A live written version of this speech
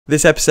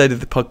This episode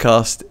of the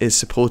podcast is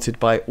supported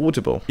by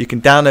Audible. You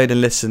can download and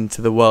listen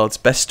to the world's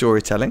best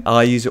storytelling.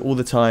 I use it all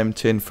the time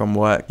to and from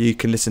work. You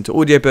can listen to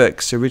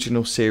audiobooks,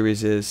 original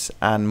series,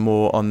 and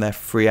more on their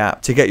free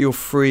app. To get your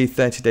free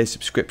 30-day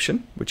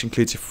subscription, which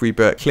includes a free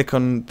book, click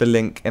on the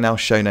link in our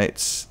show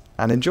notes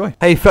and enjoy.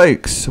 Hey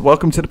folks,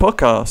 welcome to the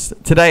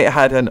podcast. Today I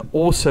had an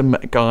awesome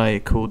guy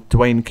called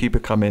Dwayne Cooper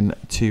come in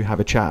to have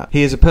a chat.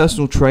 He is a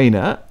personal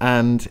trainer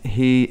and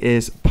he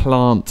is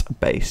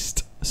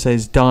plant-based. So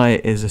his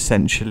diet is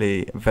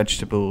essentially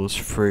vegetables,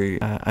 fruit,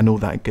 and all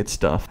that good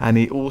stuff. And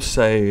he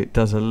also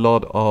does a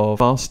lot of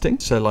fasting.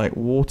 So like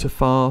water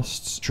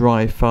fasts,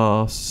 dry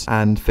fasts.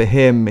 And for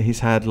him, he's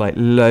had like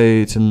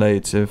loads and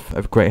loads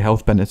of great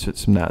health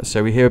benefits from that.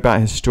 So we hear about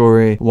his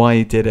story, why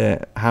he did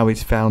it, how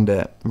he's found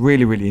it.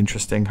 Really, really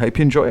interesting. Hope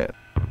you enjoy it.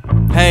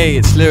 Hey,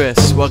 it's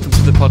Lewis. Welcome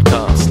to the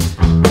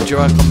podcast. Enjoy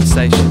our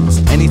conversations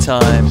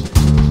anytime,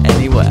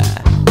 anywhere.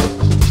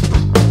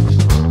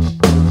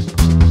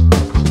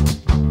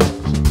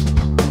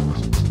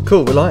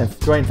 Cool, we're live.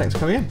 Dwayne, thanks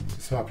for coming in.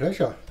 It's my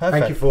pleasure. Perfect.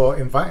 Thank you for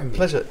inviting me.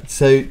 Pleasure.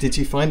 So, did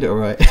you find it all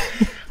right?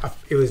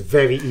 It was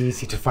very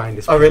easy to find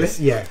this place. Oh, really?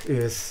 Yeah,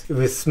 it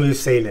was smooth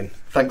sailing.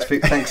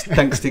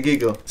 Thanks to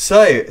Google.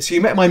 So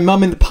you met my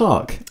mum in the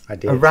park. I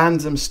did. A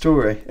random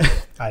story.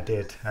 I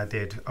did.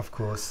 Of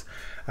course,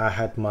 I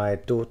had my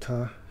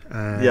daughter,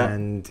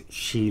 and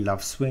she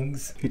loves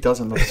swings. Who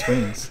doesn't love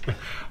swings?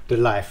 The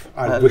life.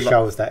 I wish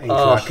I was that age where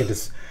I could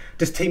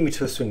just take me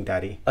to a swing,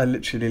 Daddy. I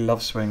literally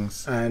love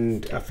swings.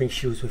 And I think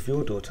she was with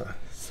your daughter.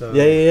 So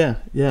Yeah.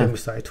 Then we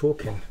started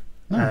talking.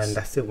 Nice. And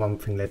that's it. One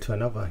thing led to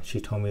another. She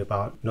told me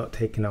about not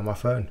taking out my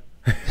phone.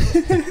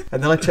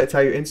 And then I checked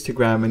out your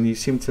Instagram and you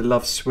seem to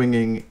love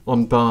swinging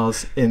on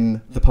bars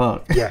in the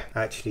park. Yeah,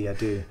 actually I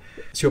do.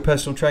 So you're a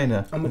personal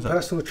trainer? I'm a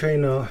personal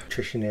trainer,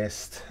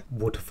 nutritionist,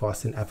 water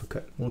fasting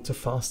advocate. Water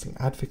fasting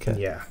advocate?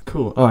 Yeah.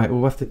 Cool. All right,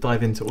 we'll have to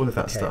dive into all of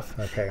that stuff.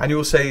 Okay. And you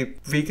also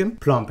vegan?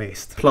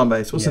 Plant-based.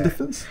 Plant-based. What's the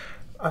difference?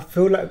 I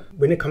feel like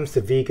when it comes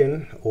to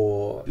vegan,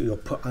 or you're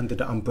put under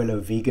the umbrella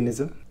of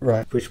veganism,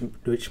 right?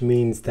 Which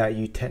means that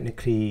you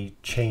technically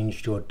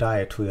changed your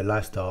diet or your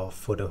lifestyle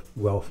for the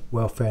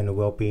welfare and the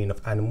well-being of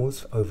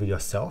animals over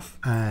yourself.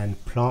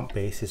 And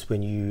plant-based is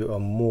when you are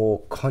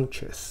more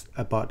conscious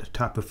about the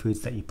type of foods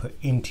that you put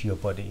into your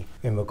body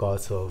in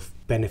regards of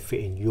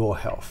benefiting your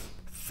health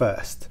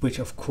first, which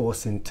of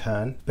course in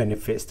turn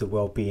benefits the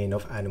well-being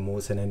of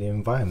animals and the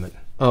environment.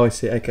 Oh, I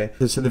see. Okay.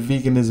 So the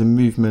veganism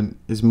movement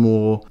is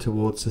more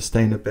towards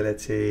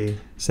sustainability,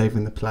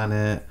 saving the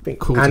planet,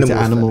 cruelty to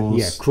animals.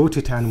 Yeah,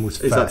 cruelty to animals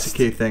first. Is that the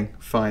key thing?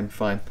 Fine.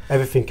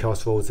 Everything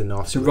else rolls in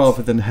afterwards. So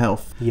rather than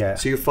health. Yeah.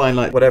 So you find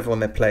like whatever on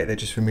their plate, they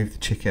just remove the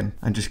chicken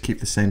and just keep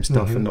the same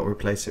stuff and not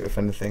replace it with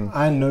anything.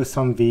 I know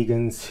some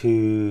vegans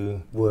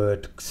who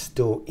would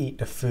still eat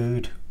the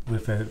food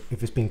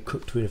if it's been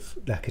cooked with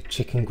like a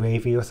chicken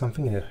gravy or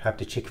something, and have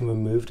the chicken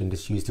removed and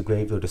just use the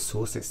gravy or the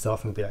sauce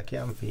itself and be like,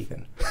 yeah, I'm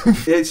vegan.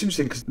 Yeah, it's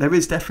interesting because there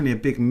is definitely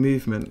a big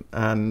movement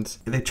and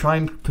they try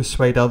and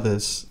persuade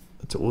others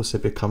to also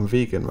become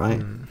vegan,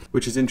 right?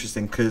 Which is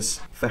interesting because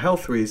for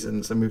health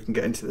reasons, and we can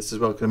get into this as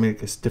well, because I mean, I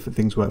guess different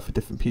things work for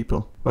different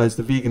people. Whereas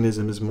the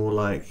veganism is more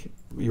like,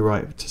 you're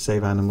right, to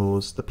save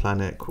animals, the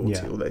planet,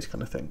 cruelty, all those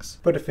kind of things.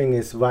 But the thing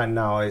is, right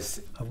now, I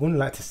wouldn't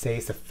like to say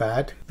it's a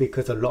fad,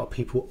 because a lot of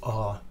people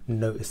are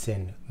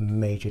noticing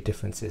major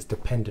differences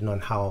depending on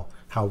how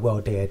well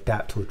they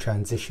adapt or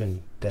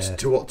transition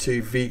to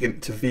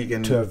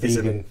a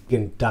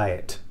vegan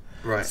diet.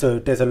 Right. So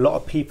there's a lot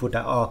of people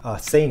that are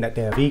saying that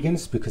they're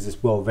vegans because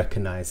it's well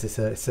recognized. It's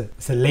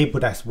a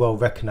label that's well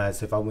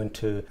recognized. If I went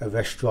to a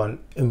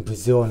restaurant in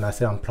Brazil and I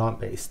said I'm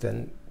plant-based,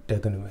 then they're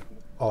going to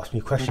ask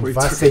me questions. If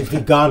I say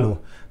vegano,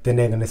 then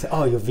they're going to say,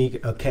 oh, you're vegan,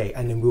 okay,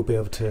 and then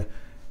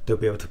they'll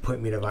be able to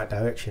point me in the right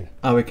direction.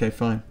 Oh, okay,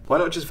 fine. Why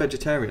not just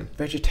vegetarian?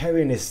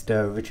 Vegetarian is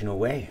the original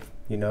way,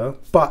 you know.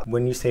 But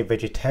when you say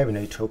vegetarian,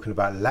 are you talking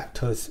about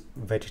lactose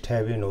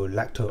vegetarian or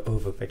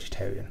lacto-ovo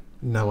vegetarian?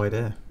 No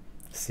idea.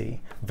 See,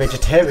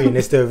 vegetarian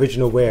is the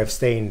original way of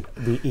saying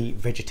we eat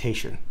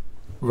vegetation.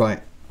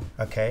 Right.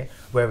 Okay.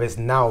 Whereas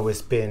now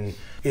it's been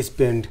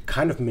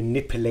kind of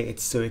manipulated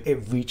so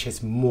it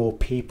reaches more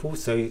people.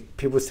 So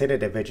people say that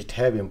they're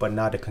vegetarian, but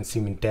now they're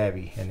consuming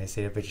dairy, and they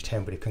say they're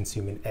vegetarian, but they're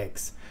consuming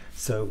eggs.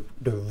 So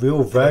the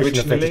real version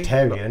of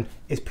vegetarian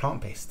is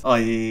plant-based.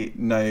 I.e.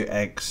 no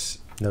eggs.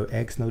 No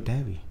eggs, no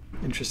dairy.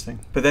 Interesting.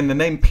 But then the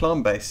name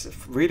plant-based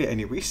is really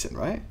only recent,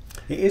 right?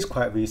 It is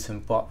quite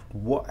recent, but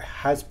what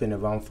has been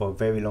around for a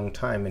very long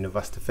time in the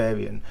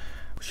Rastafarian,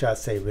 shall I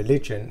say,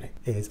 religion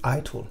is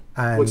ital.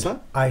 And what's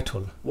that?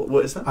 Ital.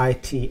 What is that?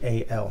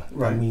 ITAL.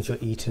 Right. That means you're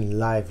eating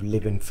live,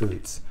 living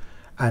foods.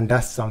 And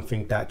that's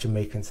something that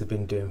Jamaicans have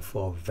been doing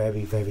for a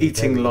very, very,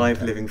 Eating very long live,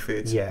 time. living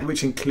foods? Yeah.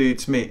 Which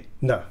includes meat?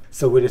 No.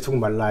 So we're talking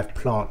about live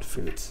plant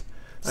foods.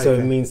 So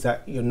it means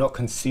that you're not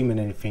consuming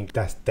anything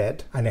that's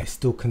dead, and it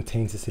still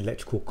contains this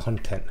electrical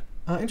content.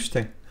 Ah,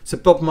 interesting. So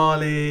Bob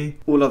Marley,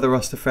 all other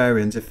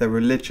Rastafarians, if they're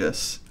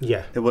religious,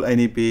 they will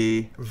only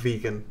be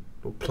vegan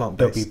or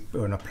plant-based.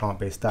 They'll be on a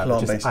plant-based diet,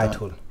 which is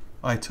ital.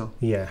 Ital.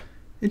 Yeah.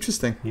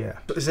 Interesting. Yeah.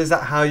 Is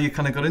that how you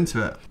kind of got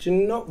into it?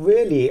 Not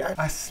really.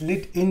 I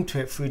slid into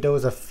it through, there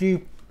was a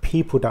few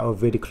people that were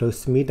really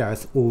close to me that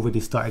has already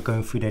started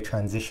going through their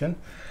transition,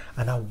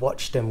 and I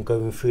watched them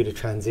going through the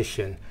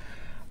transition,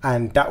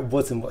 and that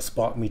wasn't what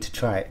sparked me to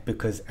try it,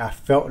 because I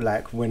felt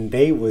like when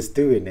they was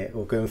doing it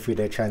or going through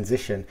their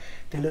transition,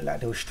 they looked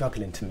like they were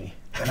struggling to me.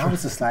 And I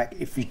was just like,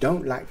 if you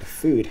don't like the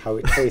food, how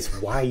it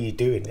tastes, why are you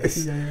doing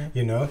this?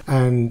 You know?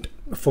 And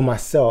for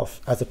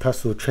myself, as a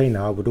personal trainer,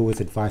 I would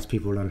always advise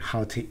people on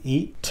how to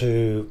eat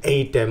to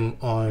aid them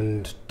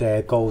on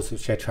their goals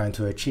which they're trying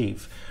to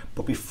achieve.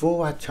 But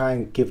before I try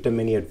and give them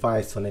any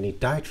advice on any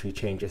dietary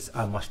changes,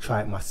 I must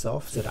try it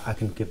myself so that I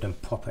can give them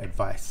proper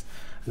advice.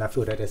 And I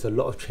feel that there's a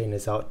lot of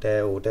trainers out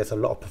there, or there's a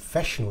lot of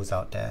professionals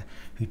out there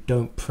who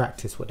don't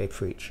practice what they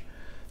preach.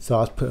 So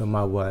I was putting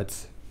my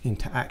words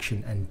into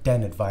action and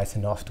then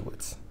advising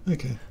afterwards.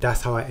 Okay.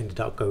 That's how I ended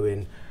up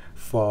going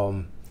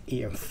from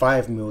eating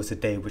 5 meals a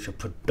day, which are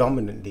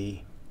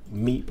predominantly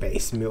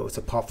meat-based meals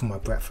apart from my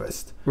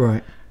breakfast.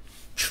 Right.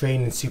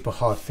 Training super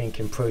hard,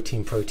 thinking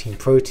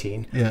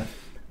protein. Yeah.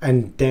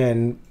 And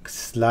then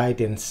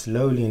sliding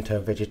slowly into a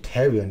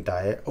vegetarian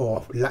diet,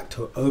 or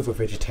lacto over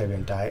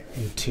vegetarian diet,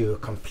 into a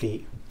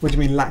complete... What do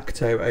you mean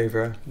lacto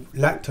over?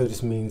 Lacto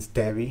just means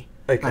dairy,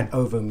 Okay. and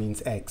over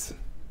means eggs.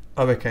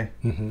 Oh, okay.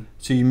 Mm-hmm.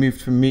 So you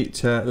moved from meat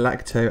to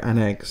lacto and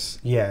eggs.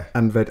 Yeah.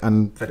 And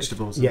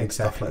vegetables and Yeah, stuff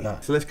exactly. like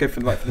that. So let's go for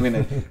the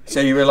minute. So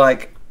you were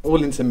like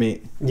all into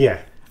meat Yeah.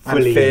 and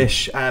Fully.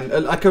 fish and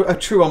like a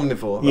true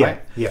omnivore, Yeah.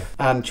 right? Yeah.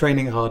 And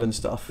training hard and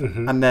stuff.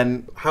 Mhm. And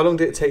then how long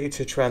did it take you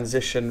to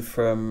transition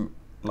from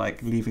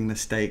like leaving the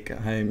steak at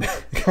home?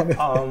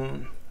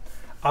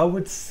 I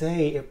would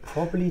say it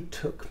probably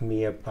took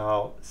me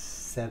about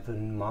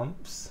 7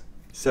 months.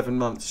 7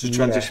 months to Yeah.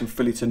 transition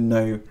fully to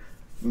no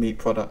meat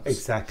products.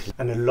 Exactly.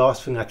 And the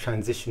last thing I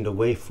transitioned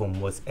away from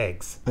was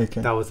eggs.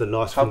 Okay. That was the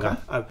last How thing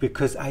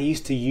because I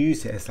used to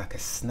use it as like a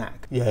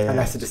snack. Yeah, And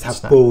I used to it's just a have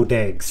snack. boiled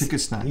eggs. It's a good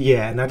snack.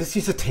 Yeah, and I just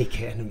used to take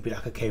it and be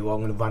like, okay, well,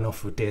 I'm going to run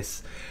off with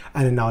this.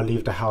 And then I'll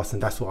leave the house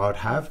and that's what I would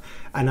have.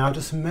 And I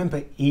just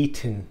remember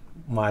eating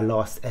my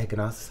last egg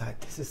and I was just like,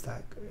 this is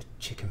like a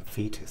chicken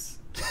fetus.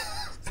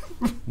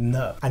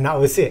 No. And that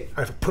was it.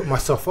 I put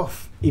myself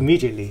off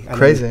immediately. And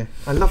Crazy.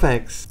 I love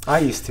eggs. I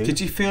used to.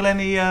 Did you feel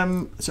any,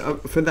 so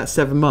for that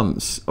 7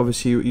 months,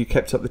 obviously you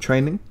kept up the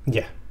training?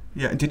 Yeah.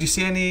 Yeah. Did you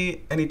see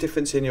any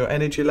difference in your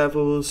energy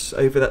levels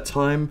over that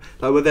time?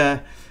 Like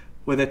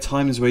were there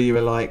times where you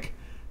were like,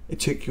 it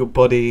took your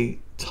body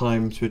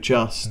time to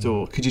adjust,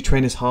 or could you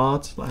train as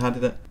hard? Like how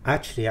did it?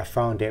 Actually, I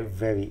found it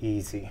very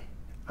easy.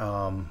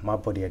 My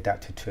body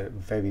adapted to it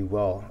very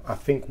well. I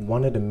think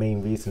one of the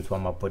main reasons why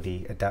my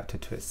body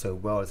adapted to it so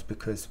well is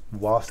because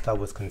whilst I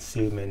was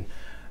consuming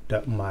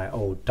my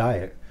old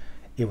diet,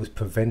 it was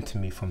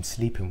preventing me from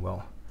sleeping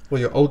well.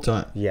 Well, your old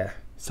diet. Yeah.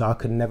 So I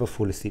could never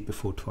fall asleep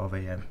before 12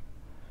 a.m.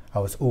 I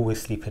was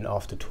always sleeping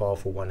after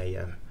 12 or 1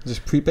 a.m.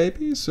 Just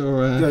pre-babies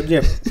or?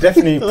 Yeah,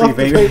 definitely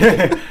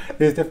pre-baby.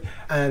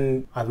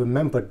 And I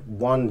remembered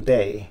one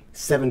day,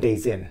 7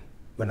 days in,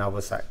 when I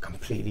was like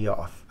completely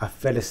off, I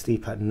fell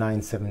asleep at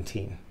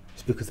 9:17.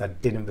 It's because I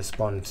didn't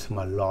respond to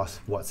my last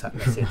WhatsApp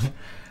message.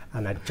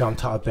 And I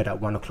jumped out of bed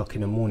at 1 o'clock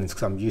in the morning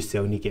because I'm used to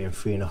only getting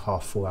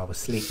 3.5, 4 hours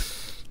sleep.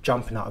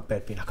 Jumping out of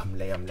bed, being like, I'm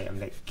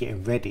late,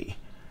 getting ready.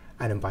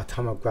 And then by the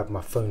time I grabbed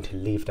my phone to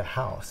leave the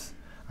house,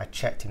 I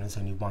checked and it was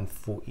only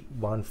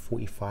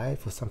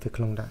 1:45 or something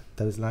along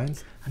those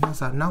lines. And I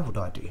was like, now what do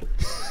I do?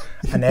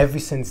 And ever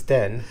since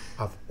then,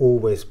 my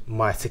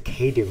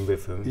circadian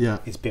rhythm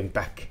has been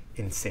back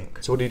in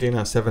sync. So what do you do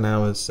now? 7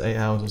 hours, 8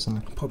 hours or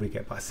something? I'll probably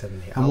get about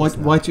 7, 8 And hours.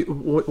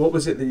 what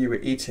was it that you were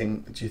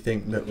eating, do you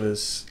think, that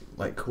was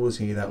like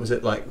causing you that? Was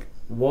it like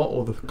what,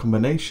 or the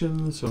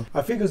combinations? Or?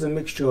 I think it was a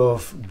mixture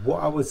of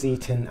what I was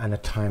eating and the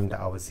time that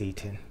I was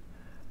eating.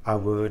 I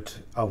would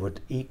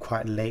eat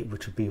quite late,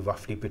 which would be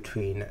roughly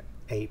between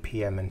 8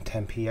 p.m. and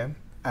 10 p.m.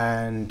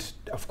 And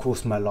of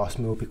course my last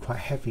meal would be quite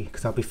heavy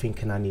because I'll be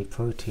thinking I need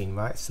protein,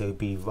 right? So it'd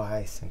be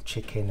rice and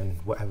chicken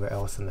and whatever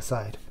else on the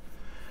side.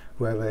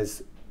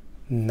 Whereas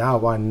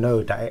now I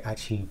know that it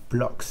actually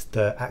blocks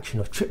the action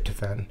of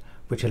tryptophan,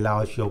 which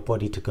allows your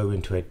body to go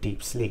into a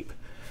deep sleep.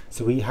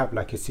 So we have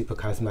like a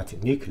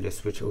suprachiasmatic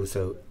nucleus, which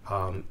also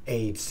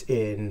aids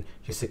in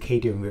your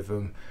circadian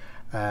rhythm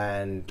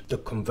and the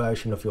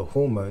conversion of your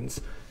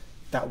hormones.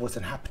 That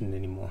wasn't happening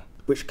anymore,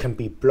 which can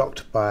be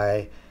blocked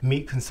by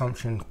meat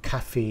consumption,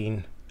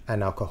 caffeine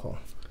and alcohol.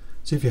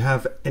 So if you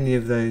have any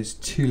of those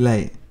too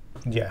late,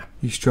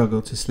 you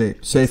struggle to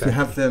sleep. So if you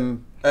have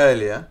them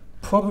earlier,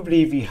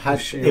 probably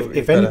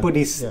if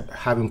anybody's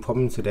having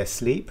problems with their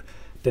sleep,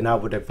 then I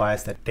would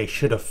advise that they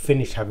should have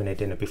finished having their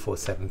dinner before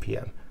 7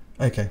 p.m.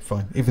 Okay,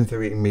 fine. Even if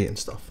they're eating meat and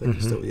stuff, they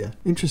can still,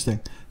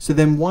 Interesting. So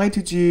then why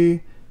did you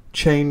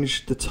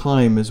change the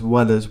time as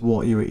well as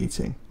what you were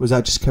eating? Was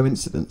that just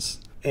coincidence?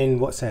 In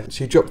what sense?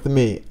 So you dropped the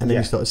meat and then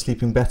you started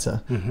sleeping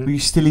better. Were you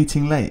still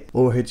eating late,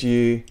 or had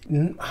you?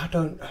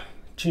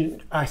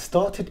 I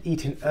started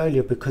eating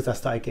earlier because I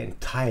started getting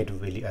tired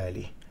really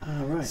early.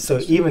 Oh, right. So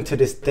even to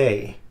this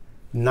day,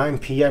 9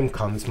 p.m.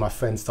 comes, my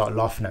friends start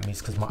laughing at me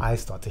because my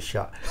eyes start to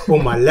shut.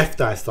 Or my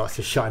left eye starts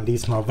to shut and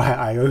leaves my right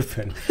eye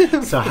open.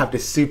 So I have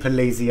this super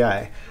lazy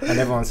eye. And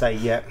everyone's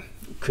like, yep,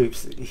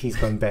 Coops, he's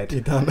gone bed.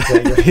 You're done.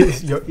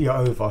 You're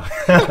over.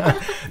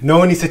 No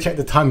one needs to check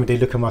the time when they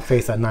look at my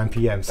face at 9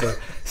 p.m. So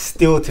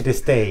still to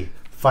this day,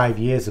 5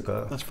 years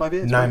ago, that's 5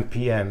 years, 9 right?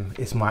 p.m.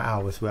 is my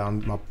hours where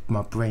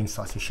my brain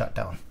starts to shut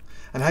down.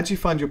 And how do you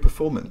find your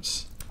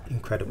performance?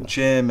 Incredible.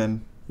 Gym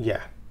and...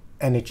 Yeah,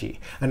 energy.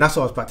 And that's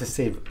what I was about to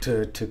say,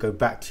 to go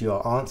back to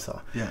your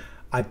answer. Yeah.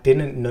 I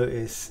didn't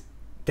notice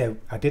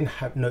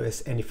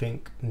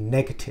anything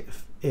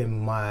negative in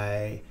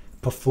my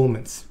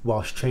performance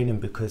whilst training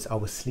because I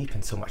was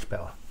sleeping so much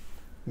better.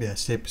 Yeah,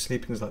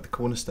 sleeping is like the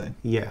cornerstone.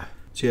 Yeah.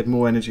 So you had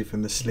more energy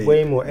from the sleep.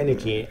 Way more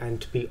energy.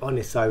 And to be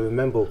honest, I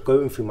remember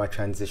going through my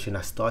transition,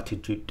 I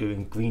started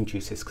doing green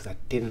juices because I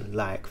didn't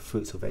like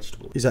fruits or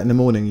vegetables. Is that in the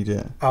morning you do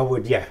it? I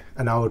would, yeah.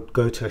 And I would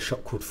go to a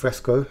shop called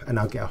Fresco and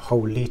I'll get a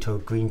whole litre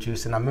of green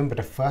juice. And I remember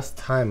the first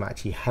time I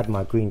actually had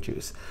my green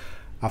juice,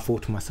 I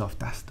thought to myself,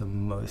 that's the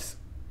most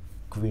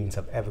greens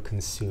I've ever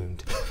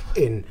consumed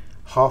in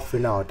half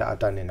an hour that I've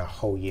done in a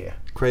whole year.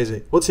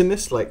 Crazy. What's in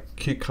this? Like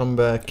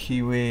cucumber,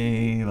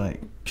 kiwi, like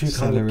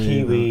cucumber, celery,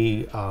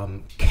 kiwi,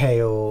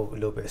 kale, a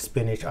little bit of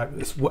spinach.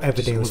 It's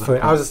whatever they was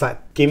throwing. I was just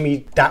like, give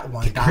me that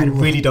one that I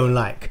really don't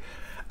like.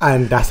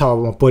 And that's how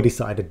my body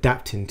started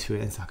adapting to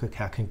it. It's like,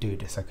 okay, I can do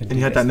this. And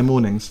you had that in the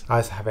mornings? I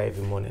used to have it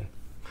every morning.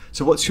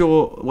 So what's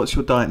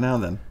your diet now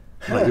then?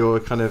 Like you're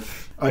kind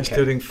of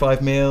still doing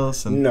 5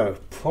 meals? And no,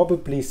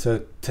 probably.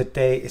 So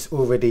today it's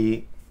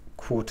already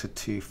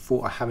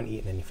 3:45. I haven't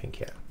eaten anything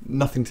yet.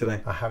 Nothing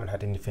today? I haven't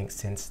had anything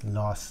since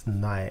last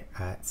night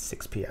at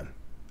 6 p.m.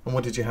 And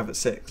what did you have at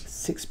 6?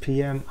 6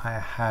 p.m. I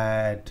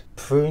had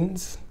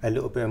prunes, a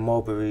little bit of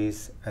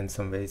mulberries and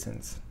some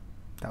raisins.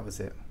 That was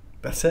it.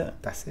 That's it?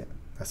 That's it.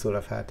 That's all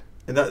I've had.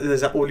 And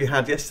is that all you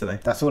had yesterday?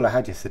 That's all I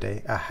had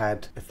yesterday. I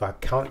had, if I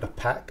count the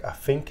pack, I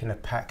think in a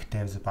pack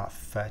there was about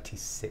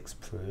 36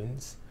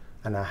 prunes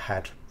and I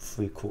had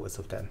 3/4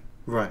 of them.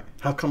 Right.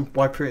 How come?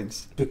 Why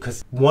prunes?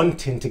 Because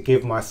wanting to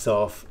give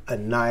myself a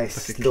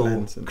nice like a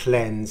little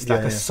cleanse,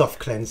 like a soft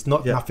cleanse,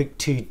 nothing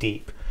too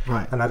deep.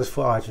 Right. And I just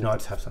thought, I'll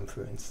just have some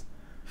prunes.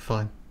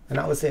 Fine. And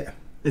that was it.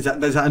 Is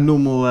that a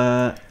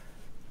normal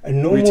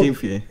routine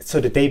for you?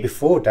 So the day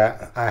before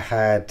that,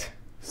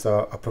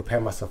 I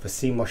prepared myself a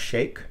sea moss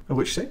shake. A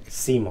which shake?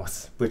 Sea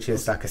moss, which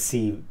is like a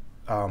sea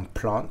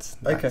plant,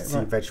 like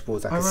sea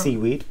vegetables, like a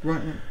seaweed.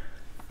 Right.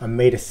 I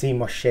made a sea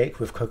moss shake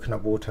with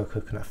coconut water,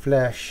 coconut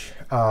flesh,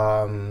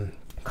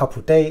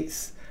 couple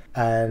dates,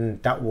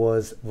 and that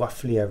was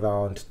roughly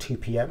around 2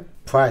 p.m.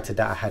 Prior to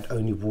that, I had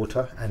only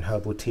water and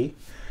herbal tea,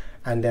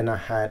 and then I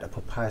had a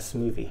papaya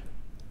smoothie,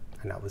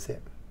 and that was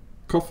it.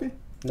 Coffee?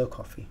 No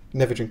coffee.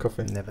 Never drink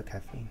coffee? Never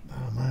caffeine.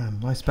 Oh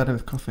man, life's better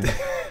with coffee.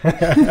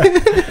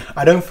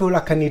 I don't feel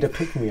like I need a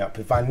pick-me-up.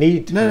 If I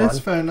need one, that's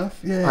fair enough.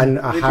 Yeah, and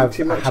I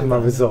have my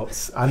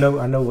results. I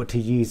know what to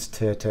use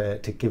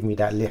to give me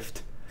that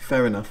lift.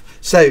 Fair enough.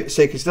 So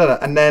consider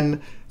that, and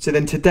then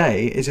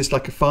today is just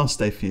like a fast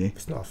day for you.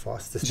 It's not a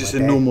fast. It's just a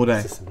normal day.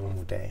 It's just a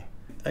normal day.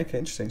 Okay,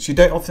 interesting. So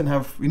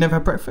you never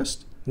have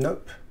breakfast?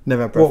 Nope.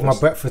 Never have breakfast. Well, my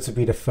breakfast would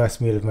be the first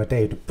meal of my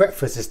day. The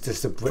breakfast is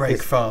just a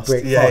breakfast.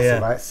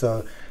 Right?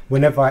 So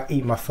whenever I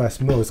eat my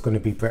first meal, it's going to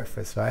be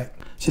breakfast, right?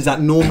 So is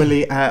that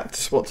normally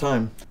at what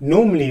time?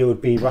 Normally it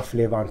would be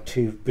roughly around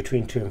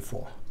between 2 and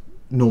 4.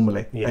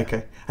 Normally? Yeah.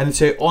 Okay. And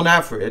so on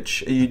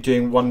average, are you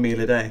doing 1 meal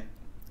a day?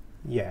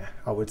 Yeah,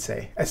 I would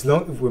say. As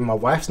long when my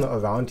wife's not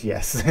around,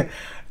 yes.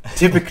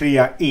 Typically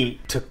I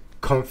eat to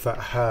comfort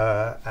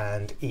her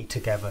and eat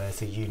together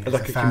as a unit.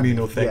 Like a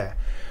communal thing. Yeah.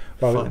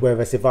 But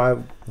whereas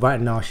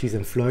right now she's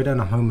in Florida and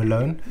I'm home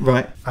alone,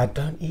 right, I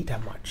don't eat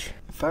that much.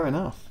 Fair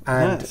enough.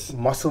 And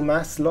muscle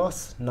mass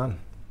loss, none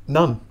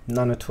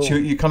at all. So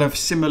you kind of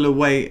similar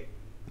weight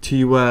to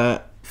you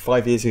were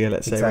 5 years ago,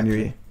 let's say. Exactly. When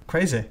you eat.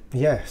 Crazy.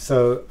 Yeah,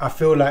 so I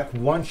feel like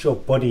once your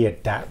body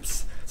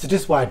adapts, so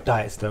this is why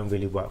diets don't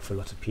really work for a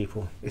lot of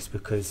people. It's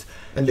because...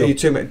 And you're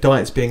talking about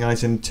diets being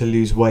as in to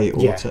lose weight or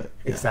to... Yeah,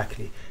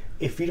 exactly.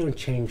 If you don't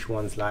change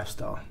one's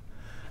lifestyle,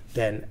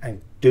 then,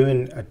 and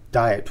doing a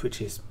diet,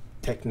 which is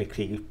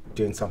technically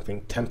doing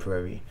something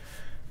temporary,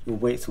 your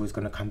weight's always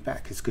going to come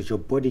back. It's because your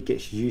body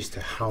gets used to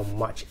how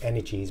much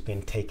energy is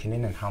being taken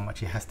in and how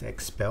much it has to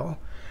expel.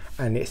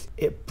 And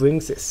it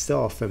brings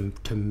itself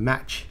to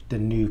match the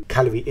new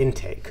calorie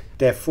intake.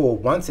 Therefore,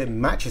 once it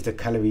matches the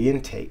calorie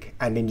intake,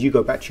 and then you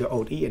go back to your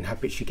old eating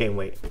habits, you gain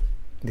weight.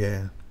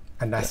 Yeah.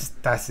 And that's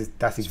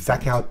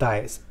exactly how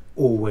diets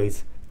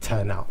always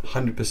turn out.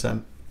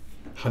 100%.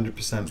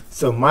 100%.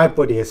 So my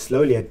body has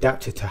slowly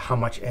adapted to how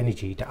much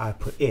energy that I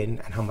put in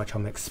and how much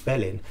I'm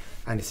expelling,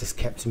 and it's just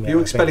kept me.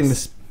 You're expelling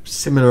this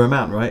similar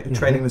amount, right? Mm-hmm.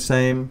 Training the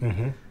same.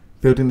 Mm-hmm.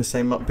 Building the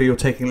same up, but you're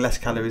taking less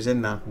calories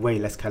in now. Way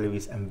less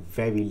calories and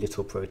very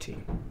little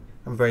protein.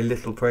 And very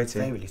little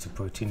protein. Very little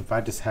protein. If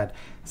I just had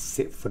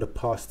for the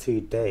past 2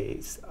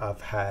 days,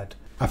 I've had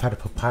a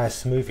papaya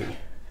smoothie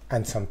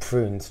and some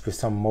prunes with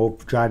some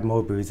dried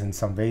mulberries and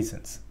some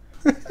raisins.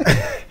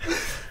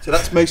 So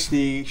that's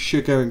mostly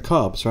sugar and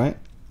carbs, right?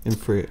 In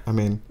fruit, I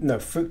mean. No,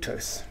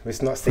 fructose.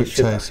 It's not say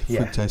sugar.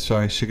 Yeah. Fructose,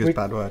 sorry, sugar's a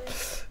bad word.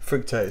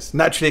 Fructose.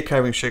 Naturally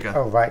occurring sugar.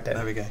 Oh, right then.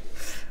 There we go.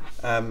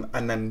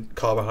 And then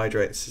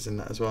carbohydrates is in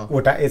that as well.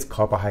 Well, that is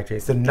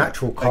carbohydrates. The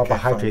natural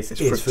carbohydrates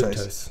okay, is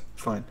fructose.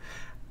 Fine.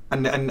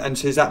 And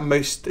so is that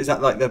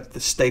like the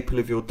staple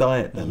of your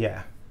diet then?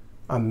 Yeah.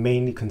 I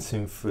mainly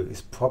consume fruit.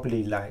 It's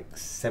probably like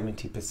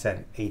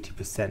 70%,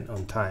 80%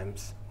 on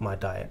times my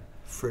diet.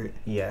 Fruit.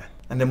 Yeah.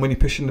 And then when you're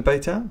pushing the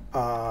weight out,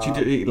 do you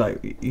don't eat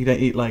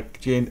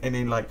like do you eat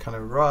any like kind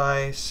of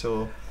rice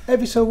or?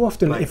 Every so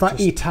often, like if I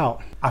eat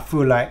out, I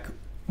feel like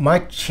my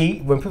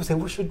cheat. When people say,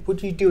 "What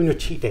do you do on your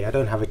cheat day?" I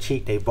don't have a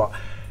cheat day, but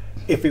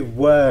if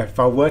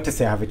I were to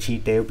say I have a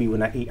cheat day, it would be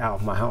when I eat out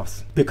of my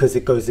house, because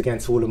it goes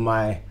against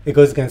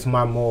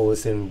my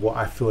morals and what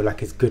I feel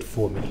like is good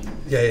for me.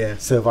 Yeah.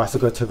 So if I was to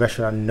go to a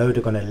restaurant, I know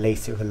they're gonna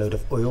lace it with a load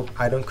of oil.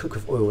 I don't cook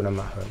with oil when I'm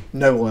at home.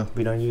 No oil.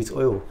 We don't use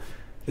oil.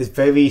 It's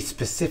very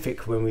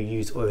specific when we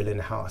use oil in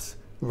the house.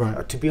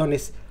 Right. To be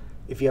honest,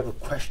 if you have a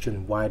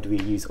question, why do we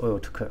use oil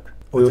to cook?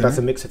 Oil does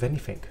a mix of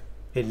anything.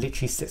 It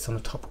literally sits on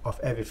the top of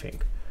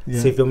everything.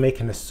 Yeah. So if you're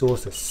making a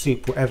sauce, a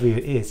soup, whatever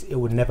it is, it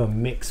will never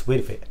mix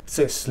with it.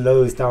 So it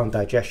slows down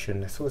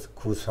digestion. That's what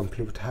causes some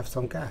people to have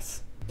some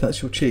gas.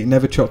 That's your cheat.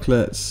 Never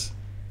chocolates.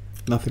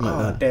 Nothing like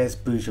that. There's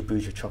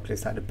Bouja chocolate.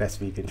 It's like the best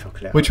vegan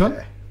chocolate. Which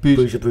one?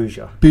 Bouja.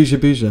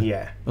 Bouja.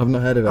 Yeah. I've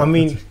not heard of it. I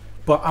mean,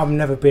 but I've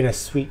never been a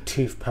sweet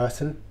tooth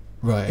person.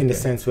 Right. In the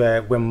sense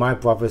where when my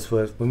brothers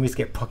when we used to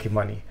get pocket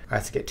money, I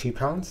had to get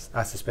 £2. I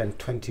had to spend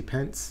 20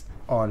 pence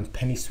on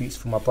penny sweets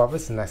for my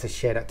brothers, and I had to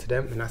share that to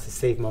them, and I had to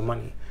save my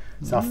money.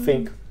 So I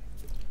think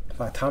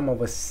by the time I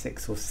was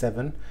 6 or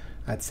 7,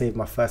 I'd saved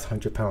my first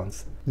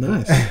 £100.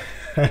 Nice.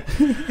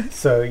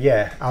 So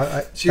yeah.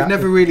 So you've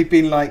never really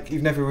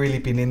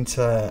been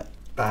into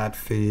bad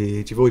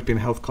food. You've always been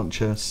health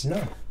conscious.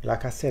 No,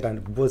 like I said,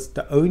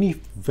 the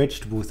only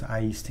vegetables that I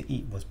used to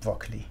eat was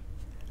broccoli.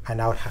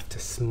 And I would have to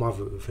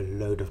smother it with a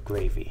load of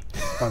gravy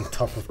on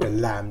top of the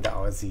lamb that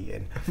I was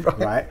eating,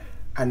 right?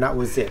 And that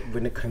was it.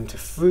 When it came to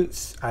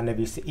fruits, I never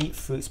used to eat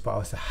fruits, but I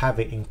used to have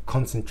it in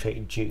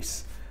concentrated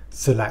juice.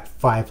 So like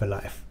Five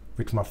Alive,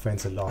 which my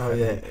friends are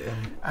laughing at me.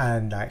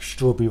 And like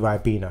strawberry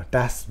Ribena.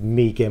 That's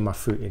me getting my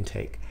fruit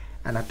intake.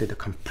 And I did a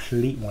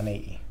complete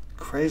 180.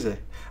 Crazy.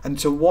 And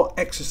so what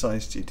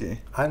exercise do you do?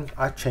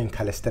 I train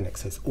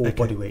calisthenics, so it's all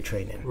bodyweight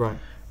training. Right.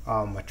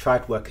 I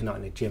tried working out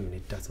in the gym and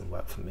it doesn't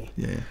work for me.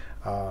 Yeah.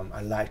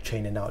 I like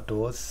training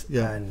outdoors.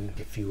 Yeah. And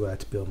if you were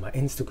to be on my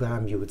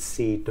Instagram, you would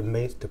see the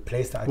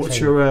place that I train. What's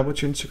your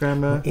Instagram?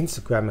 My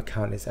Instagram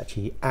account is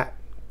actually at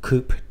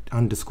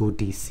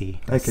Coop_DC.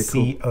 That's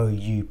okay, cool.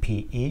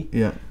 COUPE.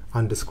 Yeah.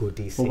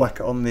 _DC. We'll whack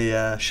it on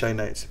the show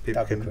notes.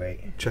 People That'd be can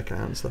great. Check it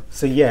out and stuff.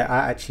 So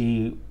yeah,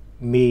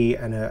 me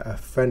and a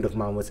friend of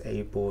mine was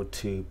able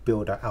to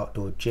build an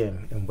outdoor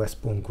gym in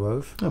Westbourne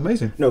Grove. Oh,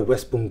 amazing. No,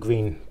 Westbourne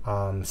Green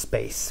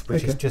space,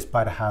 which is just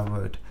by the High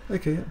Road.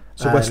 Okay, yeah.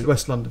 So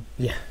West London.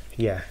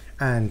 Yeah.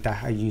 And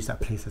I use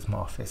that place as my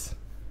office.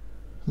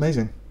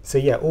 Amazing. So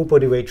yeah, all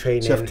bodyweight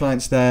training. So you have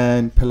clients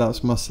then,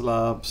 pull-ups,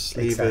 muscle-ups,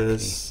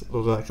 levers,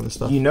 all that kind of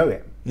stuff. You know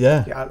it.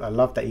 Yeah. I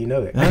love that you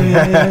know it. Oh,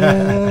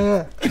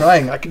 yeah.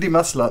 Trying. I can do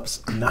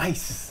muscle-ups.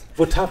 Nice.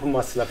 What type of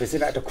muscle up? Is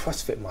it like the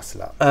CrossFit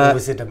muscle up, or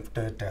is it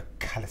the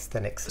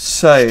calisthenics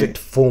strict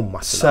form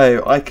muscle up?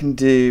 So I can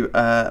do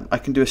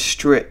a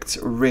strict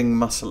ring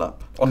muscle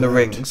up on the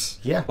rings.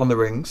 Yeah. On the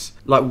rings,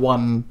 like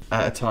one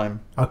at a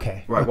time.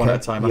 Okay. Right, one at a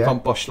time. Yeah. I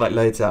can't bosh like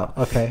loads out.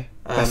 Okay.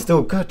 That's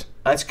still good.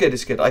 It's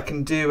good. I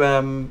can do.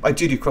 I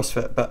do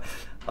CrossFit, but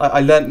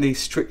I learnt the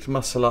strict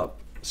muscle up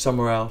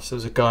somewhere else. There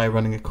was a guy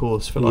running a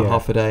course for like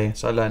half a day,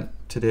 so I learnt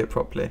to do it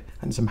properly,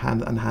 and some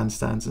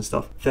handstands and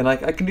stuff. Then I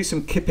can do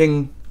some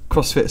kipping.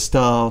 CrossFit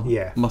style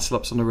muscle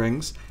ups on the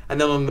rings, and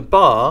then on the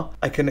bar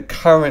I can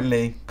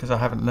currently, because I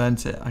haven't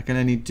learnt it, I can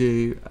only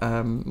do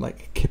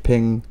like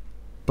kipping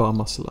bar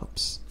muscle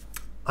ups.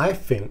 I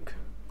think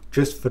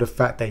just for the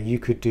fact that you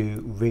could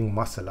do ring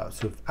muscle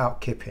ups without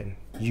kipping,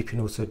 you can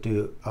also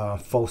do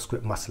false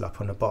grip muscle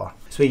up on the bar.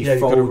 So you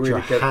fold your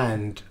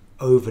hand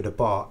over the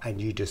bar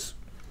and you just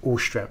all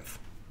strength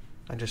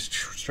and just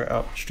straight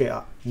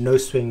up, no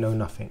swing, no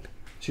nothing.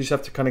 So you just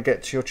have to kind of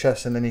get to your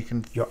chest, and then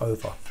you're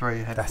over. Throw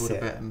your head forward a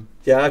bit. And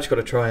I just got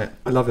to try it.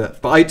 I love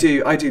it. But I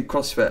do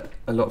CrossFit,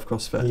 a lot of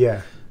CrossFit.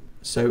 Yeah.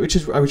 So which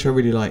I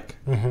really like.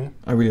 Mm-hmm.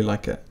 I really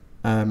like it.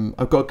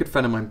 I've got a good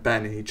friend of mine,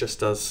 Ben, who just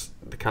does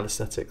the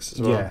calisthenics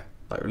as well. Yeah.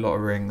 Like a lot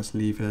of rings,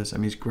 levers. I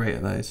mean, he's great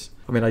at those.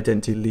 I mean, I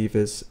didn't do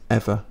levers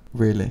ever,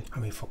 really.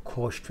 I mean, for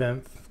core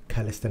strength,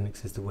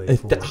 calisthenics is the way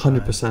forward.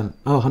 100%.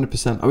 Oh,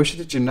 100%. I wish I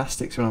did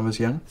gymnastics when I was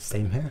young.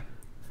 Same here.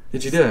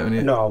 Did you do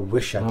it? No, I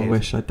wish I did. I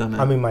wish I'd done it.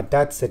 I mean, my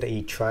dad said that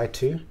he tried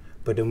to,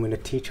 but then when the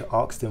teacher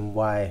asked him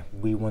why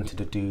we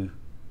wanted to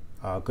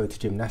go to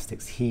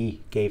gymnastics,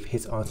 he gave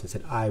his answer and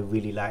said, I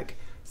really like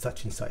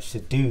such and such to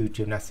do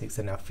gymnastics.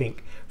 And I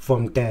think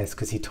from Des,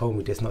 because he told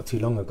me this not too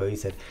long ago, he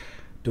said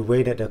the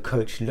way that the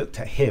coach looked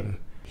at him,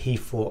 he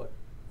thought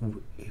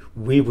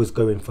we was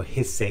going for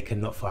his sake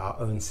and not for our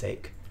own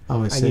sake. Oh,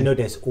 I And see. you know,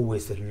 there's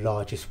always the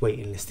largest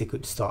waiting list to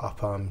start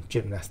up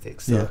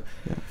gymnastics. So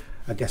Yeah.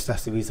 I guess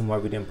that's the reason why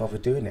we didn't bother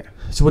doing it.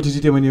 So what did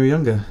you do when you were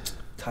younger?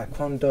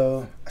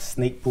 Taekwondo,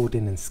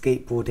 snakeboarding and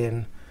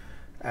skateboarding,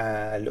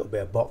 a little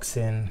bit of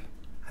boxing,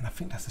 and I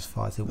think that's as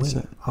far as it That's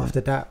went. it, yeah.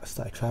 After that, I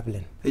started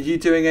traveling. Are you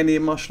doing any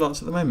martial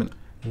arts at the moment?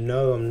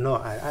 No, I'm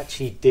not. I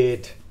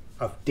did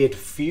a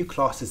few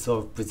classes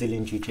of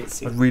Brazilian I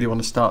Jiu-Jitsu. really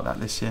want to start that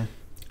this year.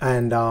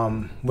 And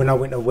when I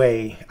went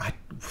away,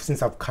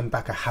 since I've come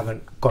back, I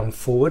haven't gone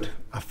forward.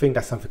 I think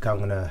that's something I'm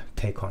going to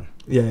take on.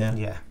 Yeah.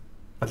 Yeah,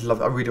 I'd love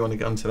that. I really want to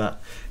get onto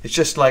that. It's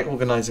just like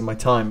organising my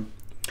time.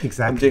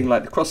 exactly. I'm doing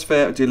like the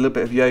CrossFit, I do a little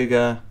bit of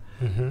yoga,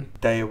 hmm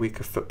day a week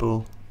of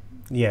football.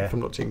 Yeah, If I'm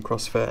not doing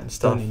CrossFit and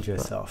stuff. don't injure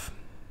but- yourself.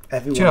 Do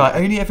Everyone. you know, I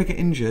only ever get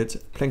injured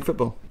playing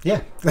football.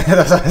 Yeah,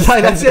 that's what I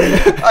said. That's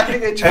it. I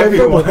think it's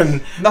Everyone. football.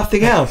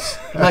 Nothing else.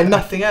 Like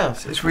nothing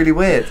else. It's really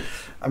weird.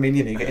 I mean,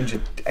 you know, you get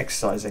injured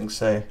exercising,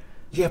 so.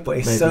 Yeah, but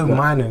it's Maybe, so but-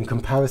 minor in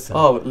comparison.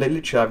 Oh,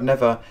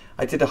 literally,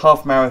 I did a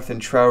half marathon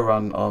trail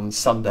run on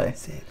Sunday,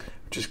 Sick.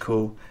 which is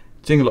cool.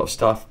 Doing a lot of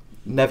stuff.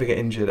 Never get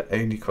injured.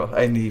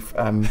 Only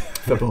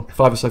football.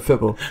 Five-a-side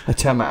football. I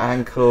tear my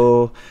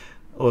ankle,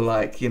 or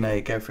like, you know,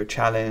 go for a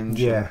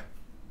challenge. Yeah.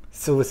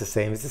 It's always the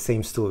same. It's the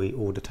same story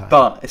all the time.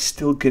 But it's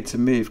still good to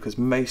move because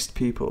most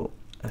people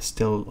are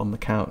still on the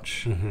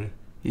couch. hmm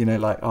You know,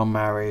 like, I'm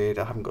married,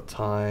 I haven't got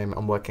time,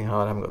 I'm working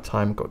hard, I haven't got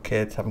time, I've got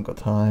kids, haven't got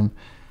time.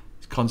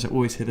 It's constant,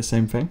 always hear the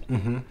same thing.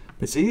 hmm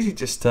But it's easy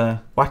just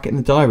to whack it in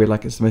the diary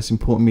like it's the most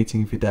important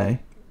meeting of your day,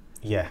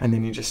 Yeah. and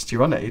then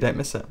you're on it, you don't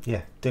miss it.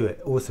 Yeah. Do it.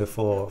 Also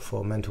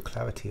for mental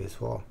clarity as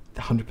well.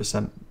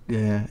 100%.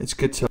 Yeah, it's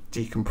good to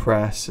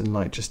decompress and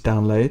like just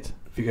download.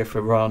 If you go for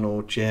a run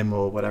or gym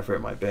or whatever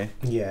it might be.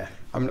 Yeah.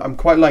 I'm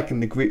quite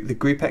liking the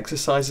group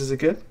exercises are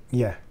good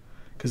Yeah.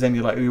 because then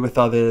you're with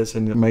others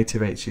and it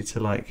motivates you to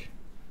like.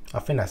 I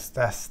think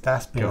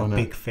that's been Go a on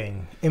big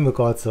thing in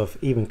regards of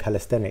even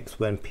calisthenics.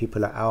 When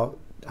people are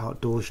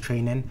outdoors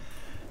training,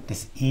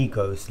 this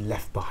ego is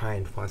left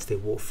behind once they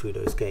walk through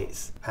those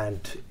gates, and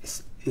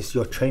it's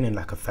you're training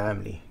like a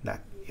family.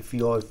 Like if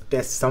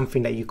there's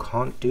something that you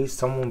can't do,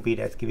 someone will be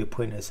there to give you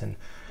pointers, and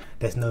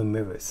there's no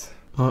mirrors.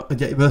 Yeah,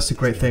 that's a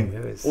great There's no thing.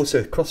 mirrors.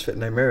 Also, CrossFit,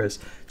 no mirrors.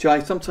 Do you know,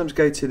 I sometimes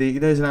go to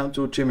there's an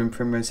outdoor gym in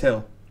Primrose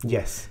Hill,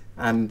 Yes.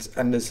 and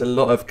there's a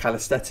lot of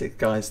calisthenic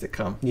guys that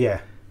come.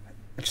 Yeah.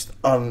 It's just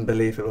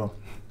unbelievable.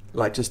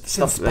 Like just the It's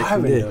stuff that they can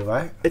inspiring do. though,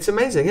 right? It's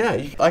amazing, yeah.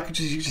 You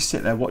just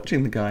sit there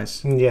watching the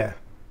guys, Yeah.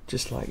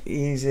 just like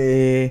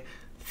easy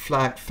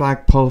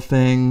flagpole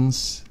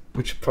things,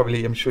 which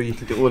probably I'm sure you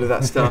can do all of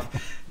that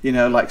stuff. You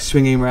know, like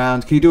swinging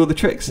around. Can you do all the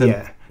tricks?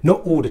 Yeah.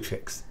 Not all the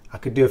tricks. I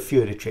could do a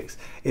few of the tricks.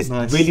 It's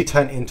Nice. really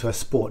turned into a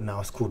sport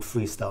now. It's called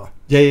freestyle.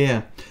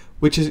 Yeah.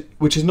 Which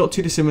is not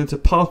too dissimilar to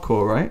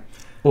parkour, right?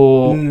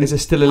 Or is there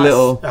still a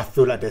little? I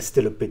feel like there's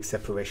still a big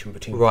separation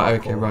between Right,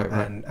 parkour okay,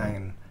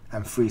 right.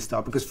 and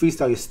freestyle, because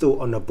freestyle you're still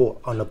on the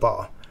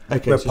bar.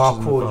 Okay, Where so it's just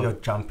on the parkour bar. you're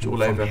jumping All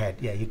from over. head.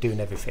 Yeah, you're doing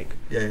everything.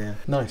 Yeah.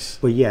 Nice.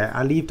 But yeah,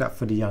 I leave that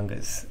for the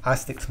youngers. I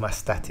stick to my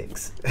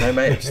statics. No,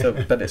 mate,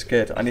 but it's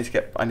good. I need to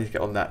get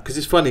on that because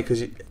it's funny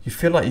because you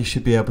feel like you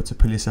should be able to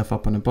pull yourself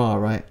up on a bar,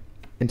 right?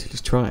 Until you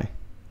try,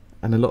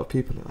 and a lot of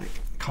people are like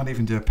can't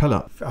even do a pull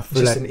up. I It's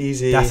feel just like an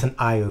easy. that's an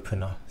eye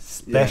opener,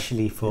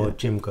 especially for Yeah.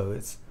 gym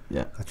goers.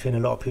 Yeah. I train a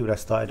lot of people that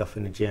started off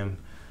in the gym.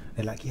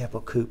 They're like, yeah,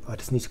 but Coop, I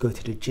just need to go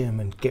to the gym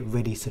and get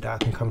ready so that I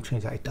can come train.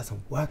 It's like, it doesn't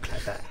work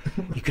like that.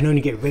 You can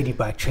only get ready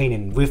by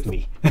training with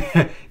me,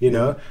 you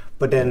know?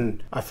 But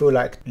then I feel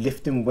like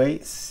lifting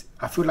weights,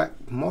 I feel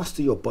like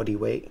master your body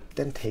weight,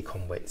 then take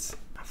on weights.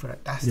 I feel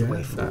like that's the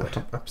way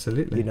forward.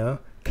 Absolutely. You know?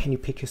 Can you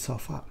pick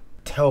yourself up?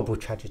 Terrible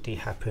tragedy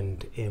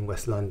happened in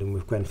West London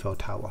with Grenfell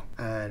Tower.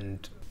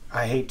 And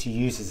I hate to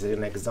use this as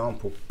an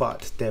example,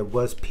 but there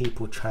was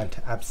people trying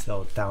to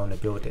abseil down a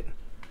building,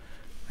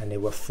 and they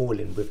were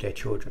falling with their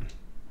children,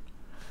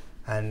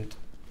 and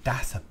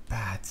that's a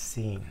bad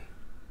scene.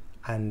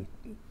 And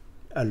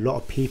a lot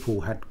of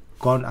people had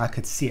gone. I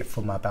could see it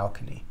from my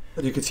balcony,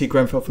 You could see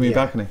Grenfell from your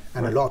Yeah. balcony.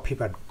 and a lot of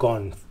people had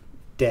gone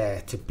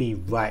there to be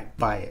right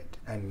by it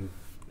and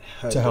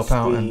heard To help the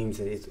out and- screams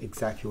and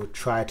exactly would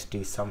try to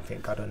do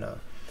something. I don't know.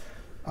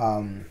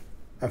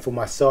 And for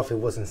myself, it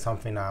wasn't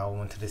something I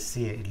wanted to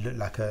see. It looked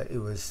like it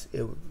was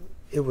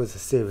a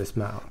serious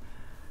matter,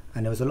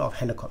 and there was a lot of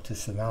helicopters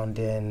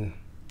surrounding.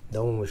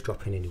 No one was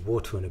dropping any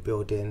water on the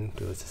building.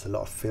 There was just a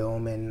lot of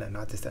filming, and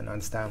I just don't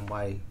understand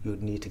why you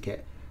would need to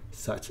get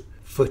such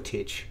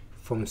footage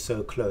from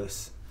so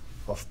close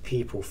of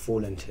people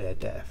falling to their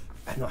death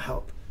and not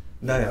help.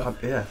 No, you know?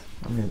 yeah.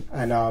 I mean,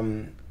 And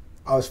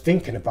I was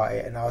thinking about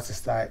it, and I was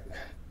just like,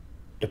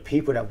 the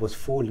people that was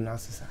falling, I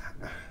was just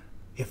like,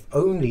 if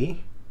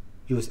only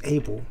you was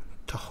able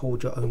to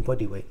hold your own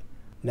body weight,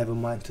 never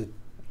mind to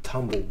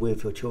tumble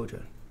with your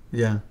children.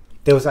 yeah.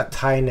 There was like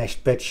tying their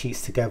bed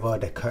sheets together,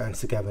 their curtains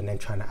together, and then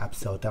trying to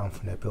abseil down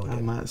from their Oh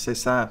building. man, it's so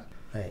sad.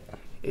 Like,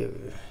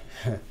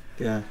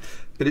 Yeah,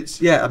 but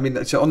it's I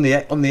mean, so on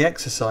the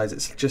exercise,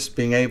 it's just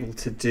being able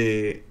to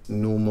do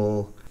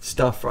normal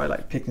stuff, right?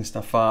 Like picking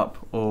stuff up,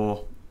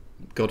 or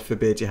God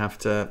forbid you have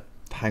to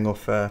hang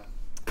off a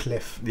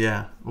cliff,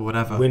 or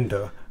whatever.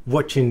 window,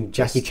 watching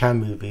Jackie Chan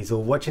movies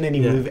or watching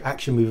any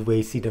action movie where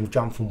you see them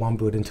jump from one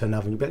building to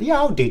another and you'd be like, yeah,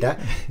 I'll do that.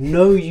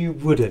 No, you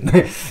wouldn't.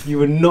 You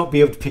would not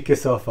be able to pick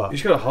yourself up. You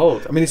just got to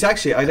hold. I mean, it's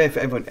actually, I don't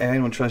know if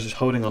anyone tries just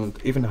holding on,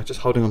 even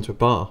just holding onto a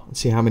bar and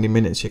see how many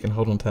minutes you can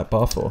hold onto that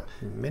bar for.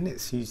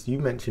 Minutes? You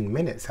mentioned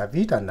minutes. Have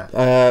you done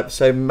that?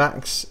 So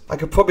max, I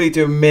could probably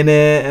do a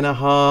minute and a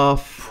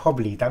half.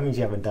 Probably. That means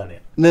you haven't done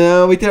it.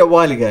 No, we did it a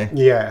while ago.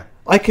 Yeah.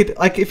 I could,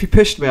 if you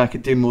pushed me, I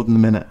could do more than a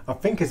minute. I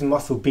think it's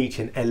Muscle Beach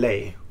in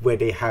LA where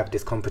they have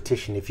this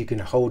competition. If you can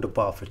hold a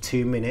bar for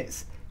 2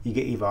 minutes, you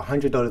get either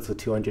 $100 or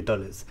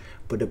 $200,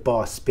 but the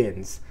bar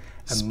spins.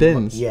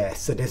 Spins? Yeah,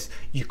 so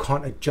you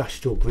can't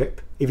adjust your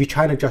grip. If you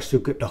try and adjust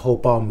your grip, the whole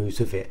bar moves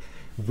with it.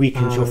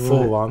 Weakens your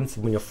forearms.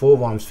 When your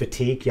forearms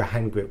fatigue, your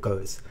hand grip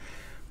goes.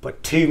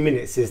 But 2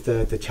 minutes is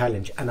the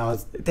challenge. And I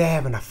was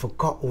there and I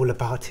forgot all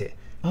about it.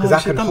 Because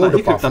I can hold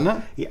a bar. Done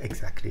that? Yeah,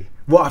 exactly.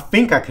 Well, I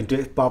think I can do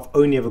it, but I've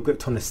only ever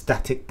gripped on a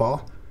static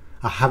bar.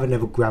 I haven't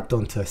ever grabbed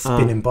onto a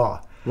spinning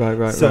bar.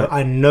 Right. So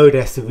I know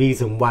that's the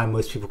reason why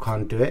most people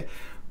can't do it.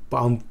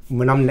 But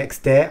when I'm next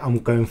there, I'm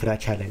going for that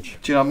challenge.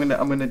 Do you know?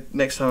 I'm gonna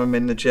next time I'm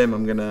in the gym,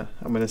 I'm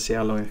gonna see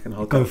how long I can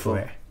hold. Go for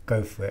it.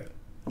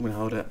 I'm gonna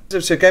hold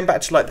it. So going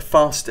back to like the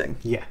fasting.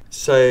 Yeah.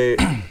 So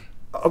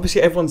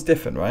obviously everyone's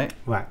different, right?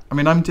 Right. I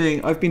mean,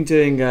 I've been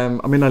doing.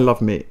 I mean, I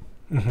love meat.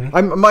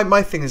 Mm-hmm.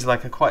 My thing is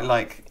like I quite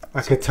like.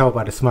 I could tell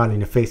by the smile on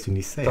your face when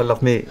you say I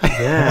love meat.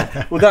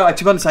 Yeah. Although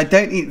to be honest, I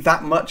don't eat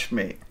that much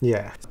meat.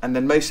 Yeah. And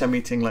then mostly I'm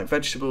eating like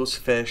vegetables,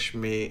 fish,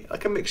 meat,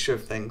 like a mixture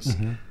of things.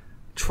 Mm-hmm.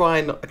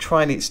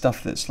 Try and eat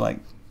stuff that's like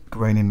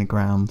grown in the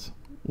ground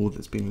or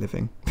that's been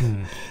living.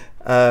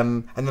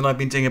 And then I've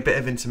been doing a bit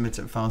of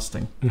intermittent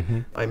fasting.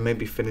 I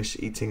maybe finish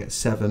eating at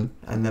 7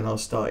 and then I'll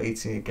start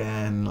eating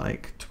again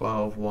like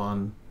 12,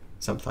 1,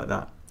 something like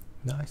that.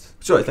 Nice.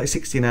 So it's like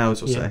 16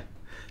 hours or so.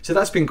 So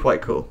that's been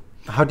quite cool.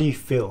 How do you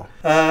feel?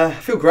 I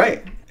feel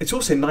great. It's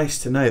also nice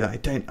to know that I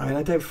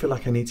don't feel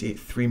like I need to eat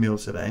 3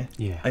 meals a day.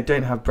 Yeah. I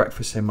don't have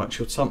breakfast so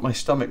much. My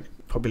stomach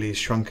probably has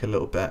shrunk a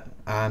little bit,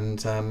 and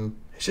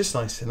it's just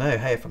nice to know,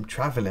 hey, if I'm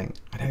traveling,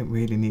 I don't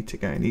really need to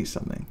go and eat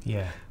something.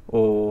 Yeah.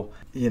 Or,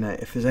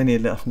 if there's only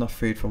enough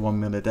food for 1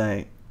 meal a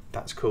day,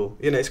 that's cool.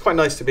 It's quite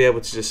nice to be able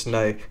to just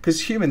know,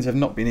 because humans have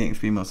not been eating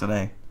 3 meals a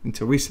day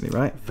until recently,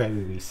 right?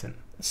 Very recent.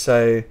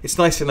 So it's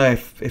nice to know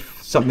if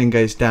something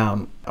goes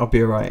down, I'll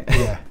be all right.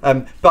 Yeah.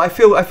 But I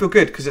feel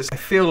good because I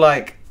feel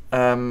like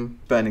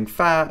burning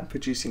fat,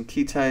 producing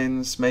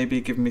ketones, maybe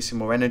giving me some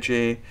more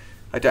energy.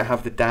 I don't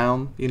have the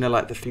down.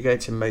 Like if you go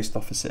to most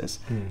offices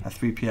at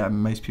 3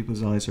 p.m, most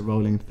people's eyes are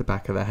rolling to the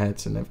back of their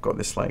heads and they've got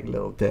this like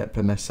little dip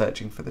and they're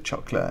searching for the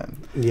chocolate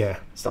and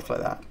stuff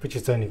like that. Which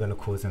is only going to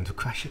cause them to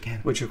crash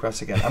again.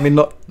 I mean,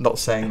 not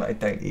saying that I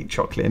don't eat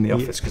chocolate in the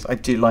office because I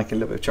do like a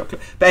little bit of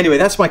chocolate. But anyway,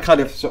 that's my kind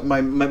of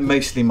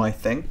mostly my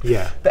thing.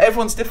 Yeah. But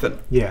everyone's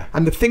different. Yeah.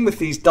 And the thing with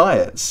these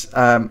diets,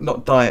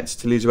 not diets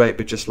to lose weight,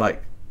 but just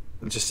like,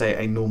 just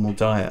say a normal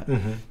diet,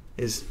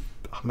 is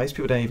most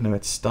people don't even know where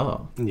to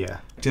start. Yeah.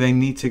 Do they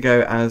need to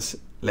go as,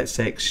 let's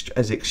say,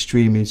 as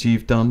extreme as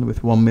you've done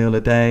with 1 meal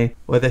a day?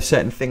 Or are there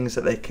certain things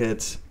that they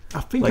could I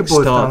think like it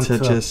boils start down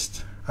to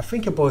just... I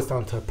think it boils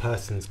down to a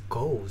person's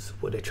goals,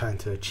 what they're trying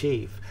to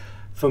achieve.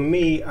 For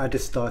me, I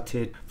just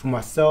started, for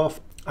myself,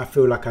 I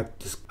feel like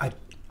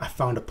I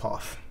found a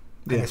path.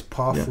 And this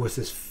path was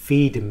just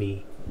feeding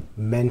me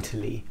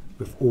mentally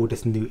with all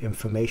this new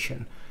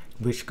information,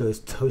 which goes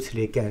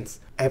totally against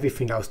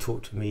everything that was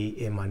taught to me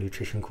in my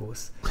nutrition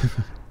course,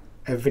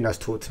 everything that's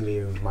taught to me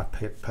in my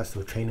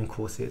personal training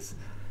courses,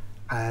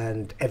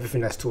 and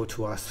everything that's taught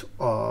to us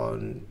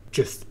on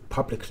just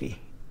publicly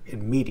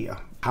in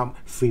media,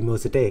 3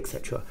 meals a day,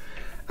 etc.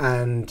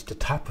 And the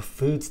type of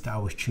foods that I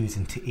was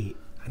choosing to eat.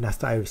 And I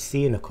started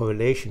seeing a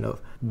correlation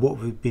of what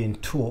we're being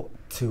taught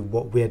to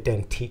what we're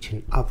then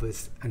teaching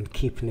others, and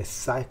keeping this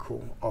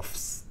cycle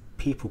of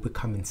people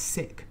becoming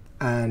sick.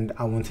 And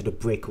I wanted to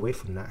break away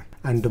from that.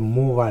 And the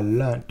more I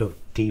learned, the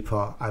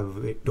deeper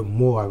the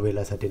more I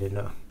realized I didn't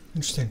know.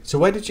 Interesting. So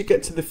why did you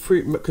get to the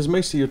fruit? Because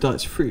most of your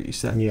diet's fruit, you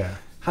said. Yeah.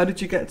 How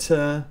did you get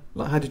to,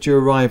 how did you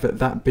arrive at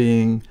that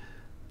being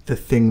the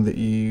thing that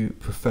you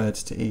preferred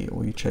to eat,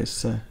 or you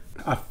chose to?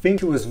 I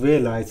think it was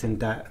realizing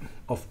that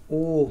of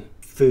all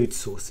food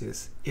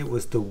sources, it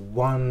was the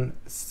one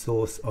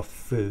source of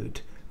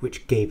food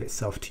which gave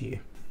itself to you.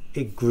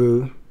 It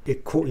grew,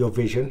 it caught your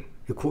vision,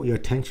 it caught your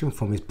attention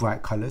from its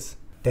bright colours.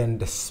 Then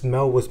the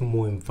smell was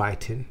more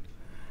inviting,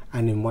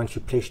 and then once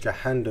you placed your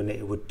hand on it,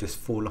 it would just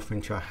fall off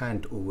into your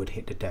hand or would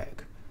hit the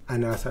deck.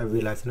 And I started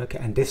realising, okay,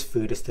 and this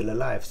food is still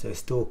alive, so it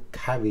still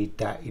carried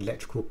that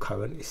electrical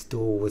current, it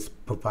still was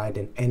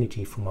providing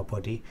energy for my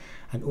body.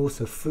 And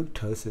also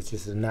fructose, which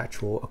is a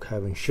natural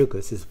occurring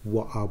sugars, is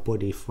what our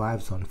body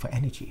thrives on for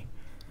energy.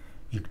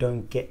 You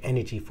don't get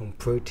energy from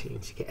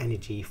proteins, you get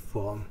energy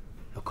from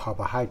your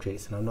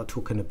carbohydrates. And I'm not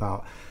talking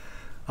about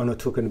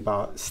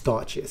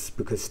starches,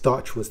 because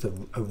starch was the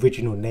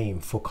original name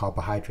for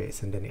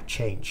carbohydrates and then it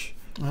changed.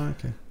 Oh,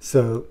 okay.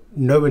 So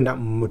knowing that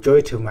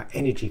majority of my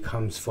energy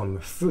comes from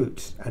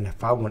fruit, and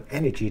if I want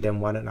energy, then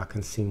why don't I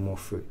consume more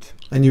fruit?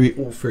 And you eat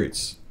all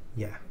fruits?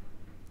 Yeah.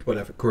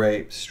 Whatever,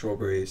 grapes,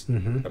 strawberries,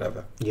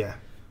 whatever. Yeah.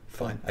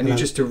 Fine. And you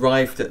just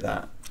arrived at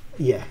that?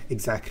 Yeah,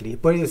 exactly.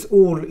 But it was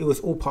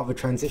all part of a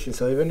transition.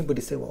 So if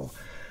anybody say, well,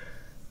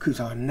 Coops,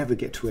 I'll never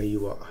get to where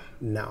you are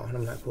now. And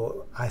I'm like,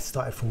 well, I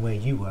started from where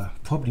you were,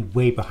 probably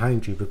way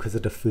behind you because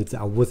of the foods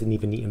that I wasn't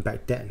even eating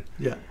back then.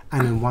 Yeah.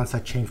 And then once I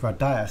changed my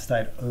diet, I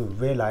started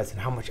realizing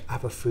how much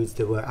other foods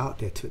there were out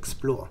there to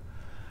explore.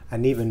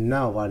 And even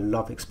now, I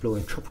love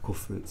exploring tropical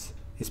fruits.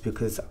 It's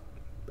because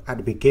at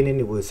the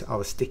beginning, I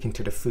was sticking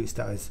to the fruits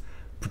that was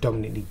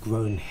predominantly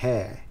grown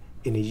here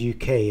in the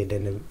UK,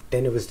 and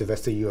then it was the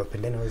rest of Europe,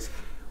 and then it was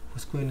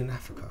what's grown in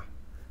Africa,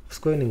 what's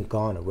grown in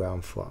Ghana, where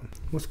I'm from,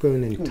 what's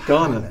grown in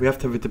Ghana. We have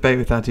to have a debate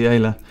with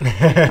Adiola.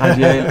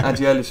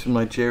 Adiola's from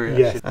Nigeria,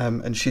 yes.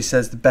 And she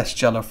says the best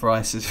jollof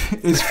rice is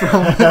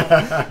from.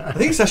 I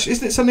think it's actually,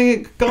 isn't it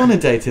something Ghana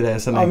Day today or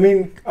something? I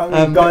mean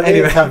Ghanaians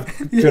anyway. have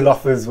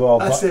jollof as well.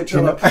 That's but, it.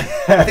 Jollof.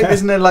 I think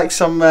isn't there like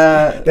some?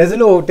 There's a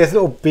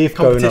little beef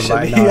going on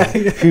right now.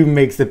 Yeah. Who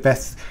makes the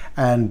best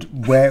and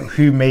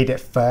who made it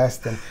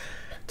first? And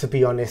to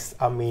be honest,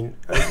 I mean,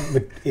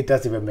 it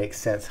doesn't even make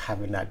sense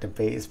having that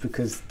debate. It's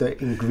because the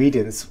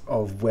ingredients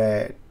of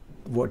what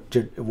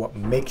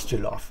makes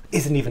jollof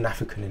isn't even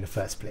African in the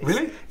first place.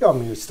 Really? Yeah, I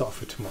mean, we start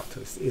with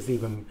tomatoes. It's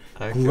even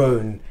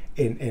grown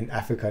in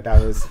Africa.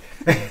 That was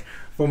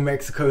from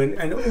Mexico,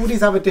 and all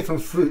these other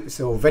different fruits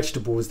or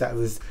vegetables that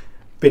was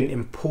been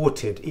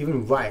imported.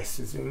 Even rice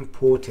is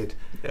imported.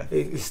 Yeah.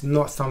 It's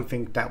not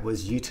something that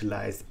was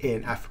utilized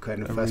in Africa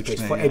in the first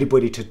place. For yeah.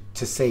 anybody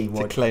to say,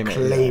 well, claim it,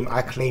 yeah.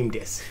 I claim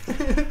this.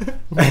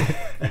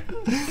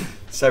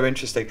 So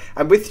interesting.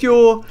 And with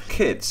your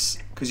kids,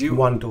 because you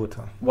One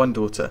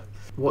daughter.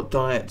 What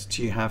diet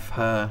do you have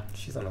her?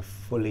 She's on a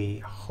fully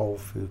whole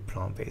food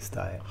plant-based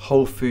diet.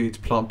 Whole food,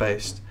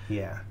 plant-based.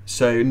 Yeah.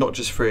 So not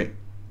just fruit.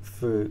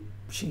 Fruit.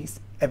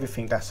 She's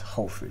everything that's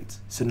whole foods.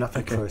 So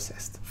nothing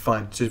processed.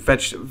 Fine. So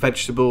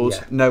vegetables,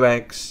 Yeah. no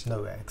eggs.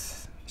 No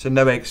eggs. So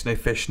no eggs, no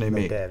fish, no No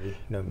meat. dairy.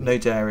 No meat. No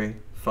dairy.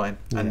 Fine.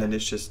 Yeah. And then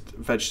it's just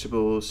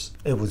vegetables.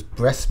 It was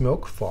breast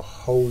milk for a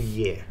whole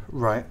year.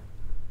 Right.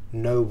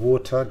 No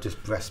water,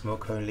 just breast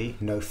milk only.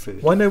 No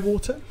food. Why no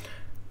water?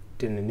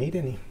 Didn't need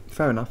any.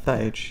 Fair enough.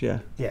 That age, yeah.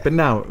 Yeah. But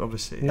now,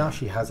 obviously. Now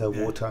she has her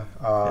water,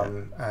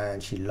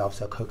 and she loves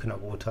her coconut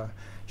water.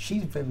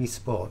 She's very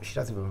spoiled. She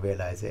doesn't even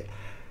realize it.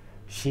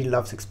 She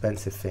loves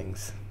expensive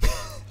things.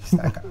 She's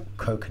like a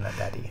coconut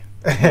daddy.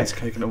 It's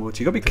coconut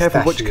water. You got to be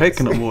careful which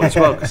coconut water as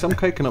well, because some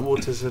coconut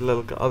water's a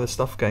little got other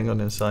stuff going on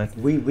inside.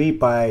 We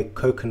buy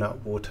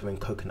coconut water and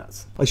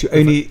coconuts. Oh, so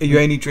you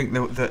only drink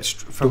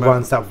from the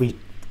ones that we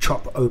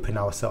chop open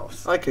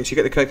ourselves. Okay, so you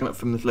get the coconut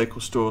from the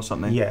local store or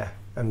something. Yeah,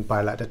 and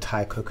buy like the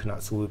Thai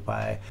coconuts, or we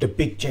buy the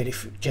big jelly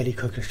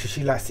coconuts because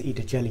she likes to eat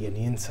the jelly on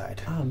the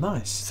inside. Oh,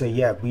 nice. So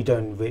yeah, we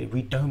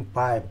don't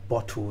buy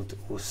bottled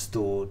or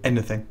stored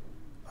anything.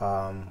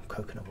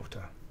 Coconut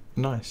water.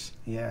 Nice.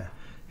 Yeah.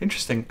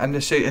 Interesting.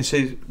 And so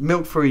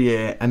milk for a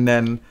year, and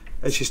then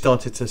as she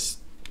started to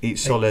eat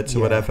solids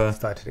or whatever,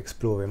 started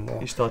exploring more.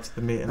 You started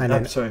the meat and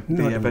then,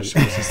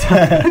 vegetables and stuff.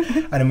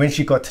 And then when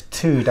she got to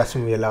 2, that's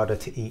when we allowed her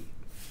to eat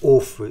all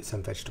fruits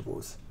and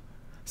vegetables.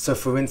 So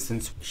for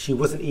instance, she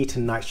wasn't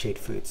eating nightshade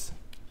foods,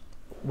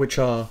 which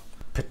are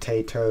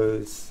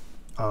potatoes,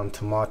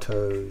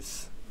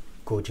 tomatoes,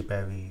 goji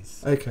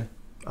berries,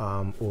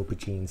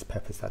 aubergines,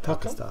 peppers, that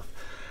type of stuff.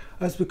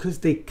 That's because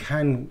they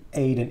can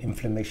aid in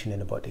inflammation in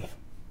the body.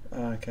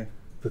 Okay.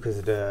 Because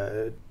of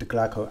the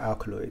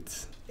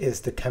glycoalkaloids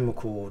is the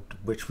chemical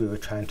which we were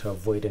trying to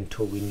avoid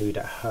until we knew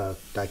that her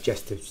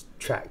digestive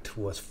tract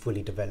was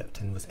fully developed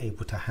and was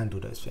able to handle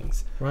those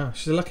things. Wow,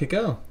 she's a lucky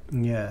girl.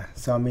 Yeah.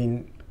 So I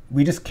mean,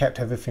 we just kept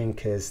everything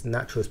as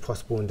natural as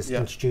possible and just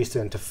introduced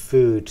her into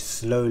food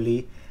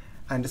slowly,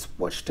 and just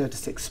watched her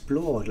just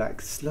explore,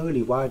 like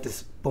slowly. Why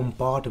just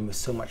bombard them with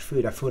so much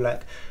food? I feel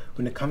like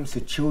when it comes to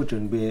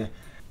children, we're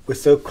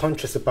so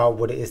conscious about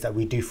what it is that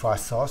we do for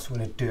ourselves. We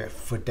want to do it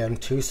for them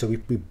too. So we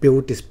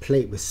build this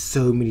plate with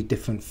so many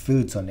different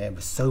foods on it,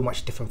 with so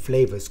much different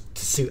flavors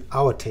to suit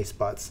our taste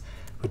buds.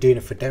 We're doing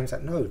it for them. It's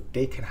like, no,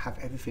 they can have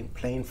everything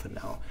plain for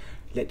now.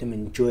 Let them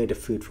enjoy the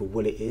food for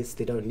what it is.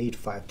 They don't need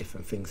 5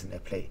 different things in their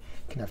plate.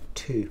 They can have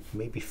 2,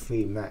 maybe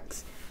 3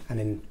 max. And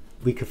then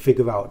we could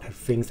figure out the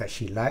things that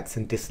she likes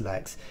and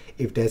dislikes.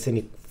 If there's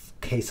any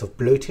case of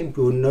bloating,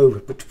 we will know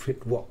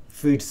what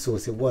food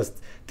source it was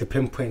to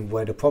pinpoint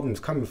where the problem's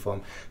coming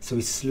from. So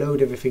we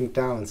slowed everything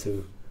down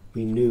so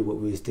we knew what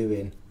we was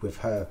doing with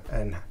her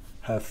and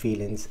her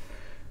feelings,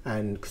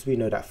 and because we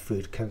know that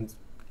food can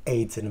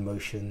aids in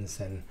emotions,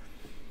 and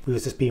we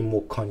was just being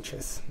more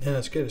conscious. Yeah,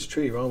 that's good. It's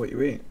true. You are what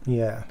you eat.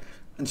 Yeah.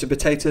 And so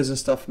potatoes and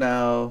stuff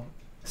now.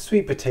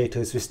 Sweet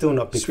potatoes, we're still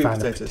not big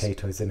fan of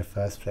potatoes in the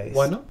first place.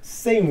 Why not?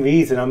 Same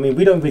reason. I mean,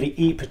 we don't really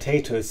eat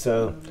potatoes,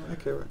 so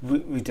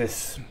we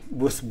just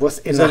what's in the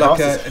house. Is there like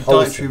a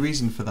dietary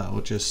reason for that,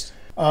 or just?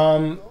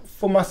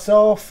 For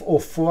myself or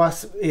for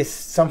us, it's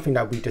something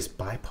that we just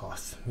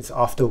bypass. It's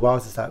after a while,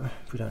 it's like,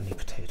 we don't need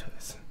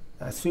potatoes.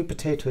 Sweet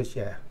potatoes,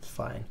 yeah, it's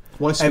fine.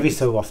 Why Every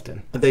so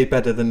often. Are they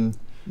better than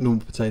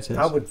normal potatoes?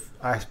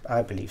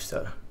 I believe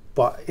so.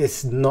 But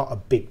it's not a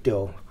big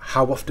deal.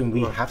 How often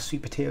we have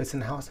sweet potatoes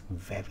in the house?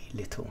 Very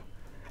little.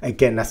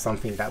 Again, that's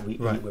something that we eat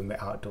when we're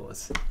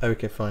outdoors.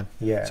 Okay, fine.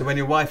 Yeah. So when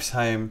your wife's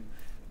home,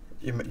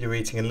 you're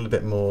eating a little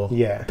bit more.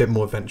 Yeah. A bit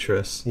more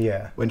adventurous.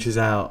 Yeah. When she's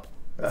out,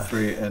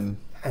 fruit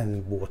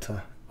and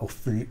water or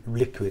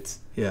liquids.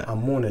 Yeah. I'm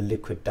more on a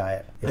liquid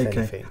diet, if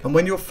anything. And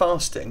when you're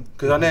fasting,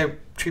 because I know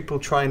people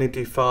trying to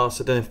do fast,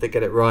 I don't know if they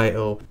get it right,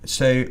 or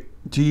so.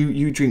 Do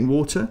you drink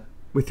water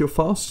with your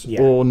fast,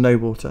 or no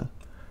water?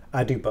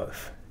 I do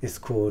both. It's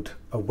called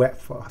a wet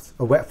fast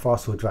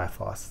or dry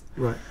fast.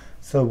 Right.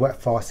 So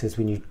wet fast is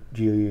when you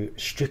do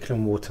strictly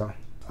on water,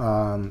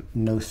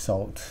 no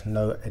salt,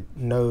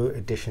 no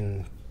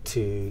addition to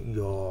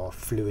your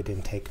fluid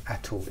intake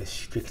at all. It's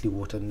strictly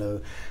water. No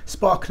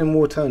sparkling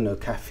water, no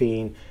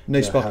caffeine,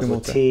 no sparkling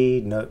water,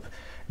 tea,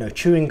 no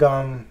chewing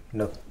gum,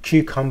 no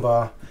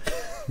cucumber.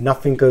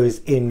 Nothing goes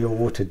in your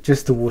water,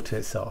 just the water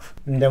itself.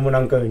 And then when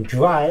I'm going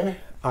dry,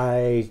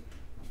 I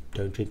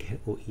don't drink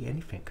or eat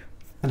anything.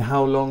 And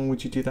how long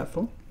would you do that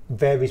for?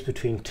 Varies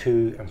between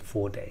 2 and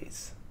 4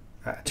 days.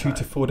 2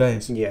 to 4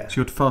 days? Yeah.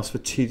 So you'd fast for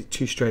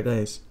two straight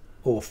days?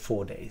 Or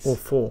 4 days. Or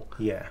 4?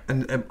 Yeah.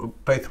 And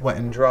both wet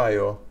and dry,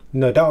 or?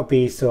 No, that would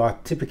be, so I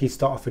typically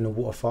start off in a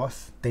water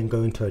fast, then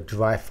go into a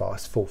dry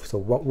fast. So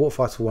water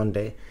fast for 1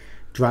 day,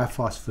 dry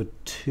fast for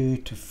 2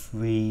 to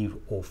 3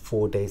 or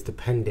 4 days,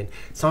 depending.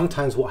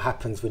 Sometimes what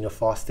happens when you're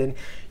fasting,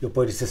 your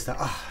body's just like,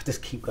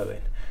 just keep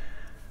going.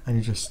 And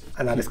you just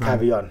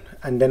carry on.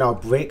 And then I'll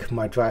break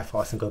my dry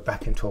fast and go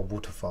back into a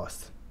water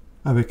fast.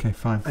 Oh, okay,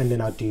 fine. And then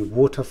I'll do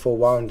water for a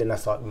while, and then I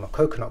start with my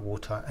coconut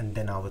water, and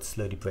then I would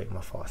slowly break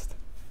my fast.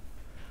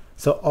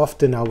 So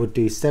often I would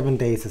do 7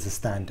 days as a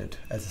standard.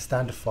 As a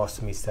standard fast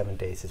for me, 7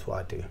 days is what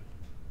I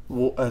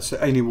do. So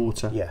only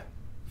water? Yeah.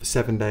 For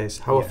 7 days.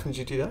 How often do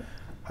you do that?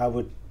 I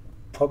would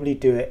probably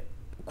do it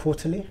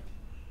quarterly.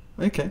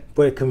 Okay.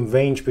 But it can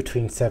range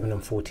between 7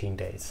 and 14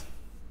 days.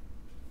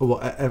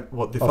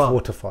 What the of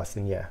water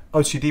fasting, yeah.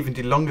 Oh, so you'd even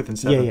do longer than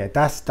 7? Yeah.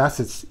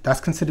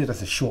 That's considered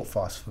as a short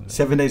fast for me.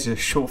 7 days is a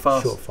short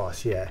fast? Short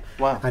fast, yeah.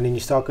 Wow. And then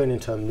you start going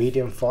into a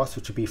medium fast,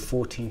 which would be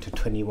 14 to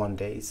 21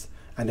 days.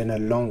 And then a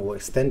long or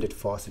extended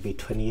fast would be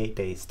 28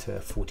 days to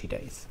 40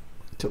 days.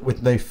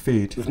 With no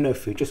food? With no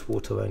food, just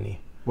water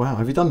only. Wow,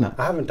 have you done that?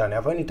 I haven't done it.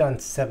 I've only done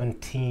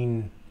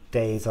 17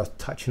 days. I was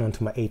touching on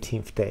to my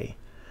 18th day.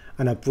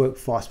 And I broke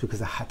fast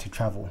because I had to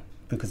travel.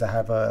 Because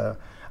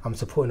I'm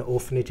supporting an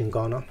orphanage in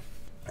Ghana.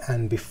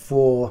 And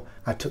before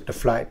I took the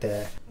flight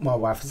there, my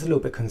wife was a little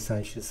bit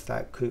concerned. She's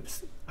like,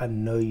 Coops, I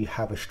know you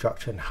have a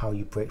structure in how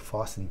you break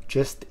fast, and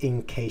just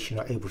in case you're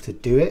not able to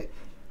do it,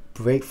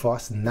 break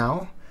fast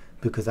now,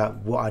 because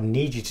what I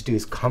need you to do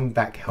is come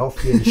back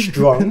healthy and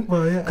strong,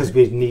 because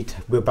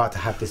we're about to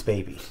have this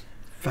baby.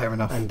 Fair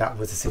enough. And that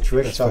was the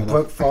situation. So I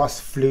broke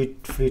fast, flew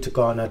to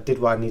Ghana, did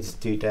what I needed to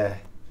do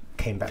there,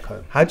 came back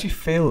home. How do you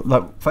feel?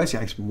 Like, firstly,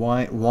 Alex,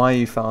 why are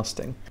you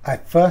fasting? I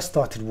first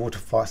started water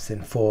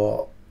fasting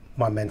for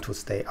my mental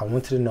state. I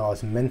wanted to know I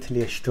was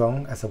mentally as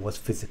strong as I was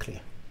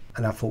physically.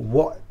 And I thought,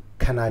 what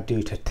can I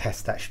do to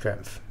test that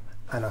strength?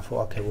 And I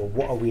thought, okay, well,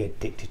 what are we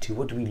addicted to?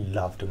 What do we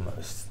love the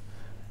most?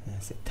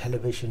 Is it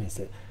television? Is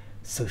it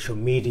social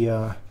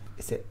media?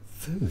 Is it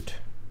food?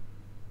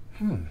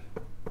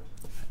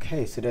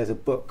 Okay, so there's a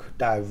book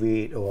that I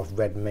read or I've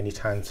read many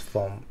times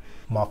from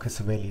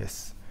Marcus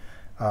Aurelius,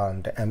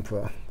 the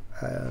emperor,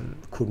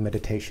 called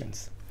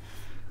Meditations.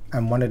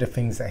 And one of the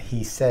things that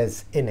he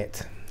says in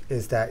it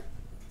is that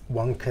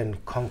one can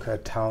conquer a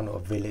town or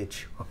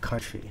village or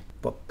country,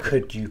 but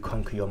could you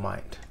conquer your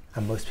mind?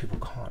 And most people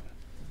can't.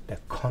 They're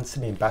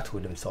constantly in battle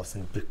with themselves,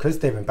 and because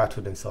they're in battle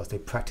with themselves, they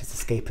practice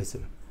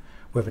escapism,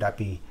 whether that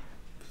be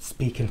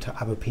speaking to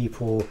other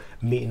people,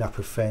 meeting up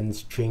with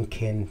friends,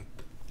 drinking,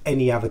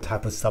 any other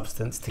type of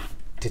substance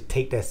to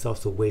take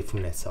themselves away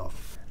from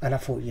themselves. And I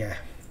thought, yeah,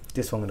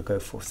 this is what I'm going to go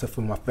for. So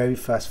for my very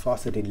first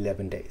fast, I did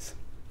 11 days.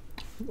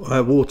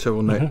 Water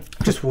or no?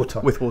 Just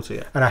water. With water,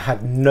 yeah. And I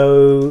had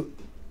no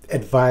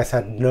advice,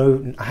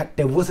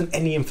 there wasn't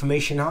any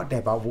information out there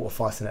about water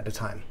fasting at the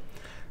time.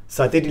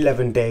 So I did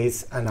 11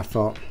 days and I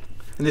thought...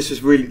 And this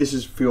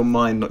is for your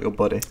mind, not your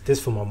body? This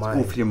is for my mind.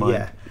 All for your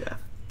mind. Yeah.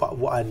 But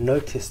what I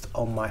noticed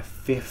on my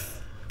 5th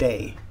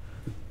day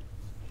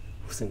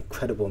was an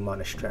incredible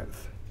amount of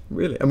strength.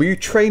 Really? And were you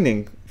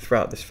training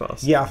throughout this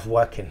fast? Yeah, I was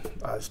working.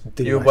 I was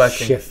doing my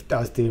shift. I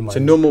was doing my... So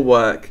normal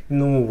work?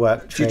 Normal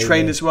work. Do you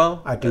train as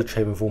well? I do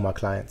train with all my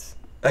clients.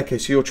 Okay,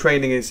 so your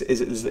training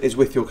is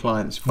with your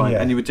clients, fine,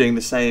 and you were doing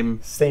the same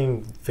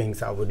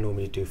things I would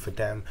normally do for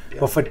them.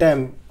 But for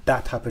them,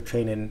 that type of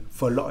training,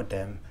 for a lot of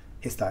them,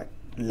 it's like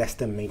less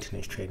than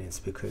maintenance trainings,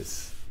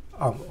 because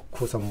of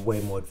course I'm way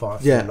more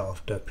advanced than a lot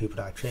of the people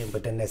that I train.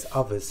 But then there's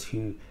others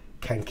who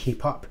can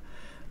keep up,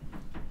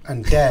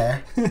 and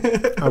there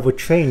I would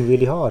train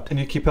really hard. And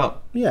you keep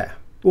up? Yeah.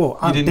 Well,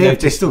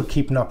 they're still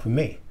keeping up with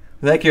me,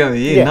 They go over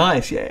you. Yeah.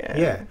 Nice. Yeah.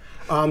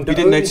 Yeah. You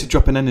didn't notice a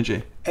drop in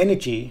energy.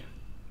 Energy,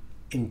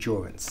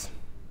 endurance.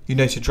 You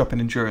noticed a drop in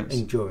endurance.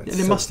 Endurance. Yeah,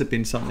 there must have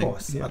been something. Of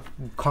course. Yeah.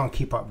 I can't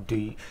keep up.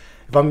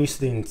 If I'm used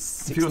to doing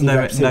 60 If you've got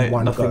reps in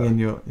one nothing go, in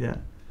your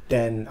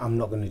then I'm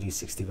not going to do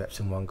 60 reps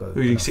in one go.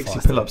 You're doing 60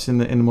 pull-ups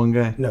in one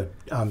go. No,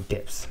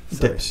 dips.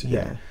 Sorry. Dips.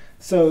 Yeah.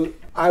 So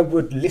I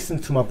would listen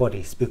to my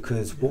bodies,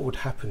 because what would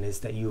happen is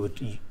that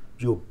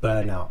you'll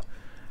burn out,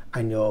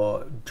 and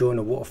during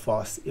a water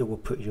fast it will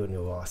put you on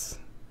your ass,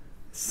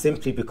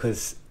 simply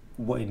because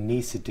what it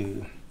needs to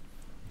do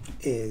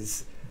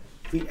is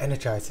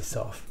re-energize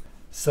itself.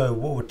 So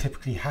what would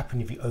typically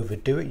happen if you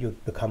overdo it, you'll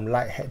become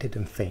lightheaded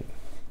and faint.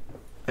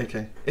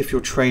 Okay. If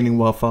you're training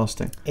while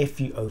fasting. If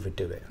you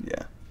overdo it.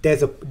 Yeah.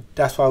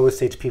 That's why I would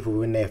say to people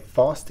when they're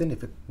fasting,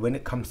 when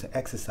it comes to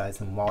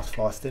exercising whilst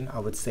fasting, I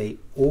would say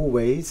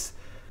always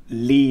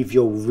leave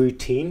your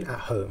routine at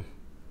home.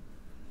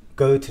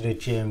 Go to the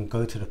gym,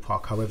 go to the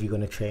park, however you're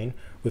going to train,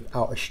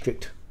 without a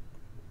strict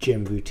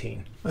gym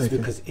routine. Okay.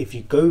 Because if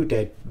you go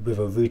there with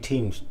a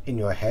routine in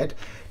your head,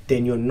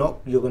 then you're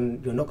not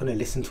going to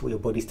listen to what your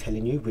body's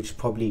telling you, which is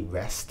probably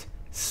rest,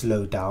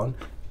 slow down,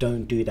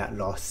 don't do that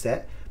last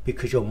set,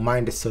 because your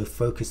mind is so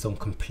focused on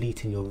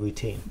completing your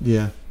routine.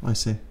 Yeah, I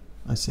see.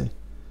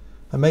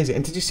 Amazing.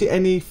 And did you see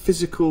any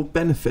physical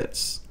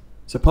benefits?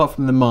 So apart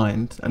from the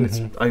mind,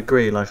 and I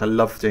agree, like I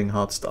love doing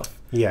hard stuff.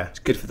 Yeah. It's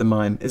good for the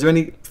mind. Is there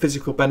any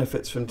physical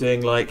benefits from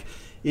doing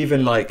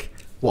even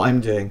what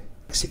I'm doing,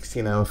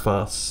 16-hour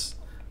fasts,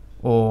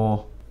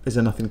 or is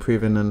there nothing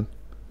proven? And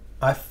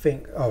I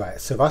think,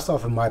 alright, so if I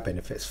start with my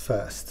benefits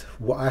first,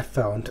 what I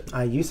found,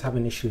 I used to have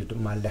an issue with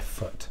my left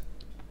foot.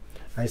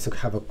 I used to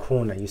have a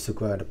corner, used to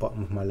grow at the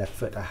bottom of my left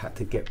foot. I had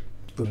to get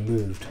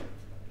removed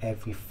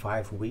every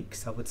 5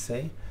 weeks, I would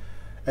say.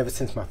 Ever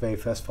since my very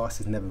first fast,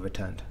 it's never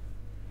returned.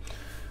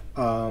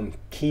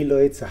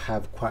 Keloids, I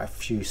have quite a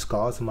few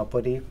scars on my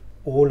body.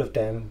 All of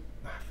them,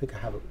 I think I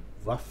have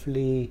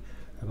roughly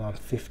around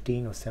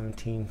 15 or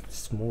 17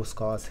 small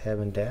scars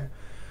here and there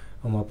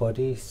on my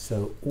body.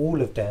 So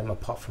all of them,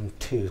 apart from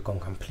 2, have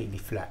gone completely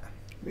flat.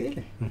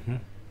 Really?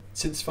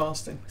 Since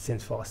fasting?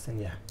 Since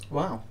fasting, yeah.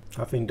 Wow.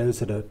 I think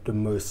those are the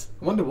most...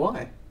 I wonder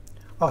why.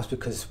 Oh, it's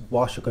because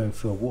whilst you're going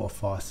through a water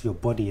fast, your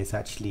body is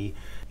actually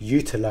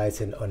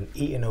utilising and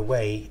eating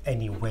away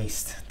any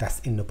waste that's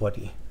in the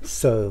body.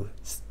 So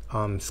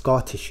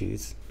scar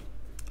tissues,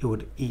 it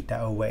would eat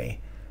that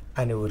away,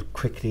 and it would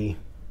quickly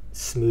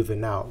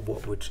smoothen out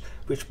which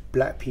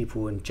black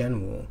people in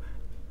general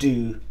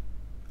do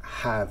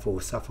have or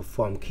suffer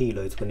from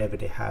keloids. Whenever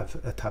they have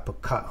a type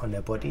of cut on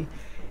their body,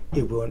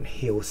 it won't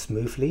heal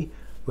smoothly,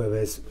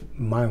 whereas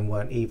mine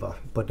weren't either.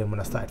 But then when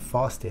I started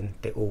fasting,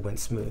 they all went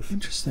smooth.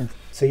 Interesting.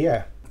 So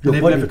yeah, And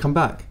they've never come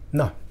back?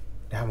 No,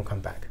 they haven't come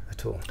back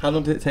at all. How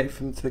long did it take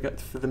for them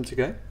to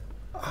go?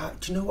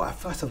 Do you know what? At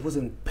first I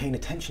wasn't paying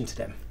attention to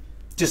them.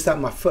 Just like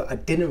my foot, I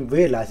didn't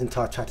realise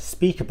until I tried to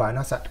speak about it, and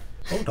I was like,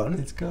 hold on,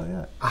 Let's go,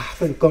 yeah. I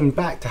haven't gone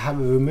back to have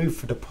it removed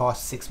for the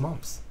past 6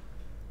 months.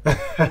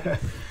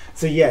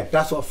 So yeah,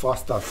 that's what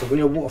fast does. So when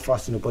you're water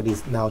fasting, your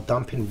body's now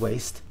dumping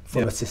waste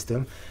from a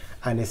system,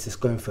 and it's just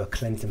going through a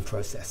cleansing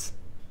process.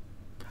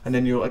 And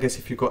then I guess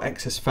if you've got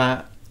excess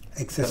fat,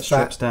 Excess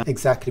strips fat, down.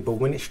 exactly. But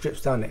when it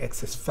strips down the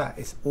excess fat,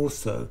 it's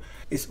also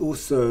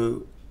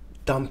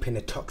dumping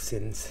the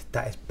toxins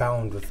that is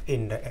bound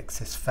within the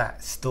excess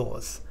fat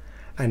stores,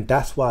 and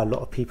that's why a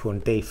lot of people on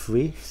day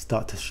 3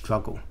 start to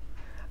struggle.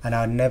 And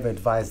I never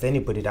advised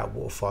anybody that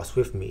water fast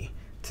with me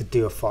to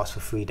do a fast for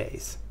 3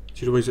 days.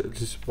 Should always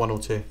just 1 or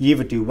 2. You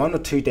either do 1 or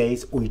 2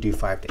 days, or you do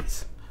 5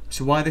 days.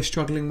 So why are they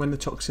struggling when the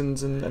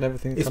toxins and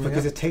everything? It's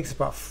because it takes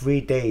about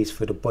 3 days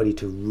for the body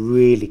to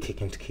really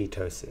kick into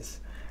ketosis.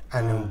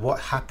 And then what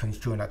happens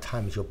during that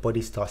time is your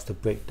body starts to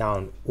break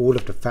down all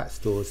of the fat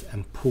stores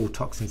and pull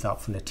toxins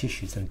out from the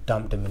tissues and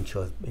dump them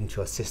into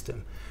your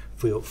system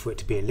for it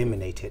to be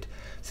eliminated.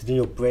 So then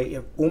your brain,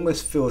 it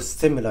almost feels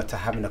similar to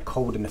having a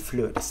cold and a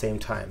flu at the same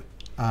time.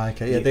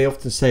 Okay, yeah. They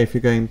often say if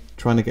you're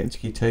trying to get into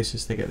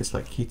ketosis, they get this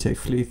keto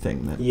flu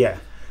thing then. Yeah.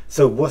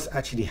 So what's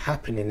actually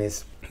happening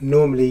is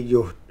normally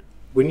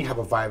when you have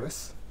a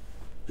virus,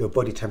 your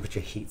body temperature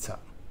heats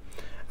up.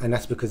 And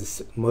that's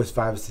because most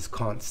viruses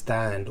can't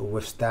stand or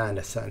withstand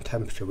a certain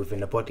temperature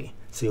within the body.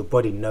 So your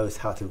body knows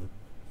how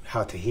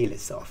to heal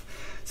itself.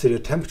 So your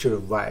temperature will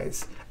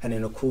rise, and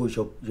then it'll cause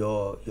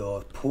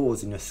your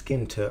pores in your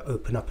skin to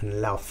open up and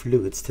allow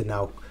fluids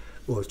to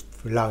or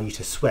allow you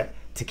to sweat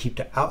to keep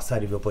the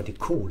outside of your body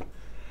cool,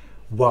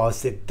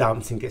 whilst it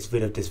dumps and gets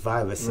rid of this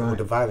virus or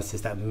the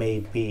viruses that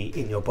may be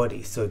in your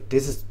body. So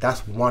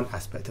that's one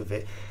aspect of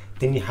it.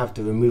 Then you have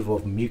the removal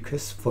of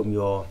mucus from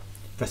your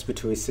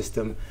respiratory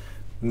system,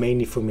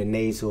 mainly from your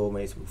nasal,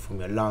 from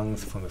your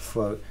lungs, from your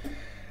throat,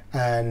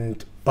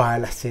 and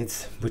bile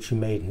acids, which you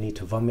may need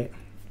to vomit.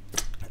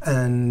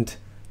 And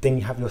then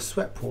you have your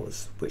sweat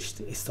pores, which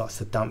it starts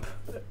to dump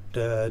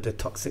the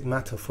toxic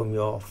matter from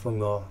your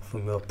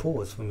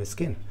pores, from your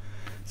skin.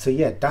 So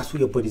yeah, that's what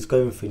your body's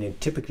going through, and it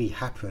typically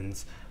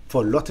happens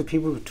for a lot of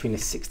people between the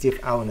 60th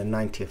hour and the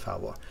 90th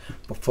hour.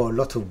 But for a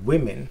lot of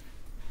women,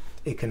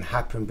 it can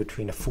happen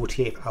between a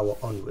 48-hour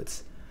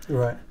onwards.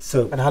 Right.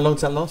 So, And how long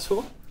does that last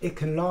for? it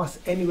can last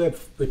anywhere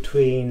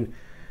between,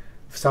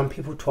 some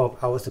people,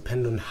 12 hours,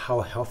 depending on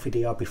how healthy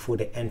they are before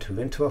they enter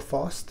into a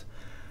fast.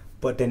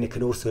 But then it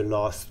can also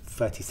last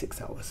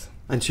 36 hours.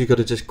 And so you've got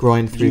to just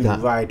grind through You that.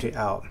 ride it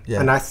out.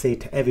 Yeah. And I say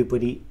to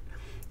everybody,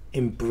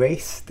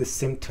 embrace the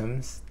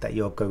symptoms that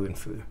you're going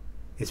through.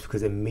 It's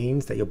because it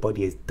means that your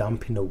body is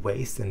dumping the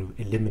waste and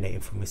eliminating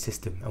from your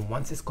system. And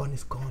once it's gone,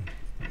 it's gone.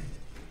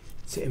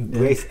 So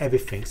embrace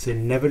everything. So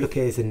never look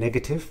at it as a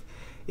negative.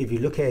 If you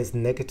look at it as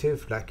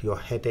negative, like your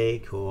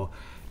headache or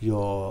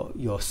your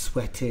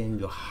sweating,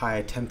 your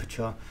higher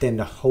temperature, then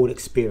the whole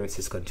experience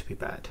is going to be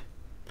bad.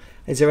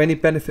 Is there any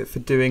benefit for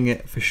doing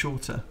it for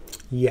shorter?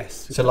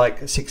 Yes. So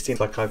like 16,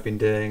 like I've been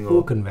doing, or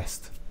Organ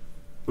rest.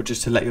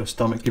 just to let your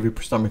stomach, give your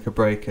stomach a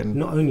break, and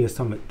Not only your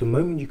stomach, the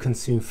moment you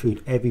consume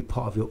food, every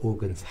part of your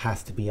organs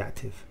has to be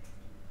active.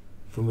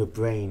 From your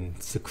brain,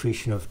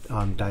 secretion of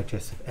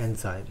digestive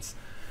enzymes,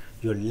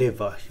 your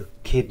liver, your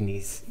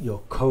kidneys, your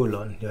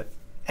colon,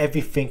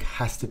 everything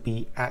has to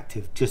be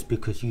active just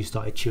because you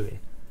started chewing.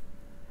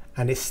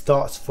 And it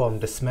starts from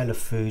the smell of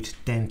food,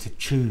 then to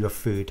chew your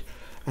food,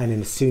 and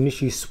then as soon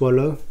as you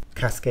swallow,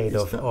 cascade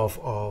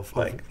of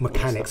like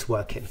mechanics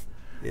working.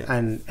 Yeah.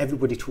 And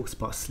everybody talks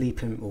about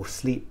sleeping or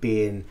sleep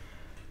being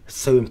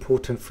so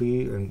important for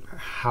you and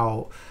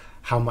how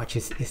much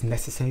is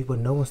necessary, but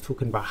no one's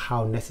talking about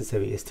how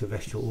necessary it is to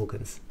rest your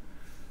organs.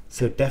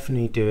 So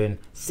definitely doing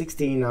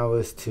 16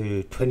 hours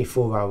to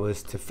 24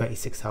 hours to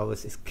 36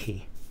 hours is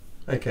key.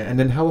 Okay, and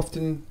then how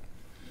often?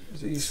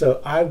 So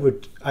I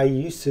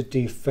used to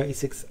do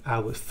 36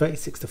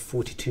 to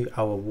 42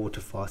 hour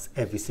water fast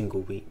every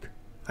single week.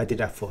 I did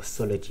that for a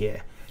solid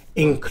year,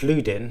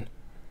 including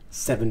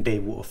 7-day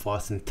water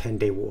fast and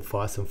 10-day water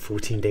fast and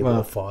 14-day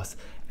water fast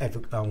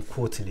every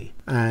quarterly.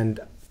 And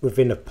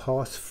within the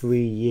past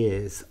 3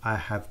 years, I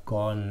have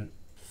gone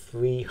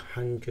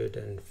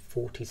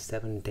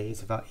 347 days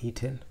without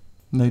eating.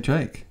 No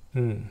joke.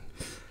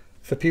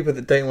 For people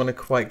that don't want to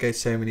quite go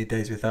so many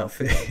days without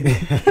food.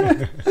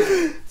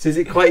 So is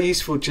it quite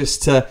useful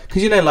just to,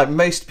 because like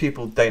most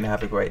people don't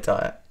have a great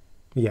diet.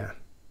 Yeah.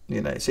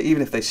 So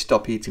even if they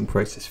stop eating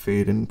processed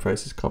food and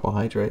processed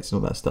carbohydrates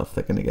and all that stuff,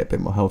 they're going to get a bit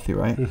more healthy,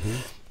 right?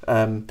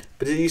 Mm-hmm.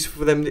 But is it useful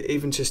for them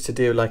even just to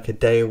do like a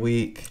day a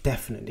week?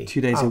 Definitely.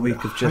 2 days a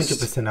week of just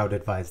 100% I would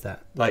advise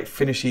that. Like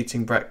finish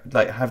eating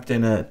have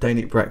dinner, don't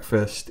eat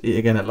breakfast, eat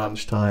again at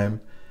lunchtime.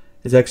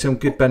 Is there some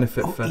good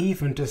benefit for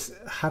even just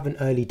have an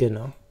early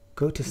dinner,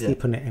 go to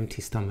sleep on an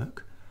empty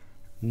stomach,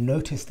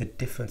 notice the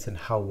difference in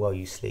how well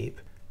you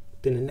sleep,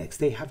 then the next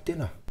day have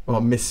dinner. Or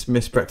miss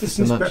breakfast Just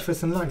and miss lunch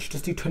breakfast and lunch.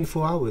 Just do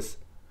 24 hours.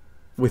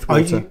 with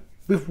water?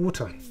 With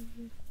water.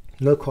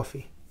 No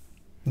coffee.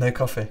 No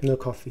coffee. No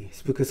coffee.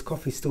 It's because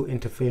coffee's still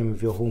interfering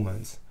with your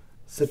hormones.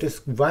 So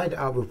just ride it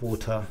out with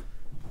water.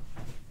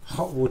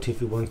 Hot water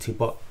if you want to,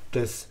 but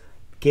just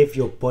give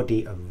your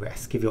body a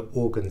rest. Give your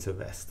organs a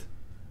rest.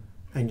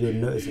 And you'll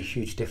notice a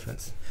huge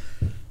difference.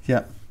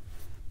 Yeah.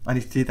 I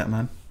need to do that,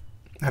 man.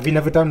 Have you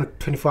never done a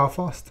 24-hour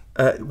fast?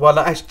 Well,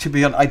 actually, to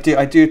be honest,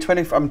 I do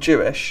 20. I'm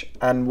Jewish,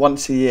 and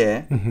once a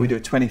year we do a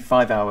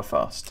 25-hour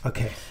fast.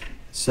 Okay.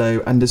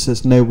 So, and this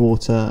says no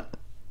water,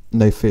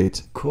 no food.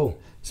 Cool.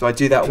 So I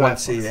do that Dry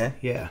once a fast. year.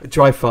 Yeah. A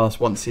dry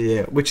fast once a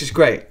year, which is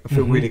great. I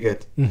feel really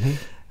good. Mm-hmm.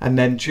 And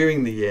then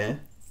during the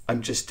year,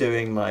 I'm just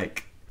doing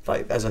like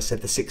as I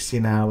said, the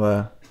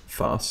 16-hour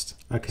fast.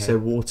 Okay. So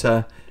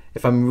water.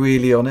 If I'm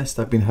really honest,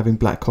 I've been having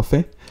black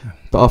coffee,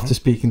 but after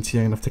speaking to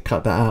you, I'm gonna have to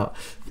cut that out.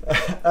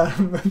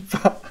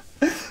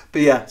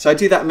 But yeah, so I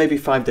do that maybe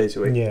 5 days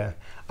a week. Yeah.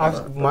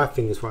 My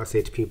thing is, what I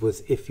say to people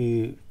is, if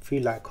you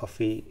like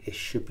coffee, it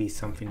should be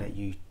something that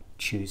you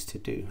choose to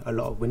do. A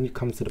lot of, when it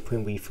comes to the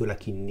point where you feel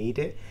like you need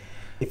it,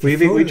 We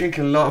drink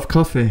a lot of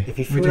coffee. If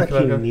you feel like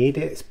you need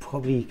it, it's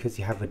probably because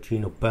you have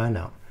adrenal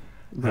burnout,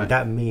 and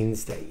that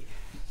means that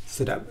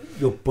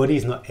your body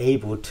is not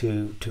able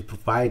to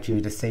provide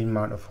you the same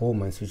amount of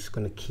hormones, which is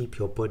going to keep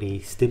your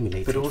body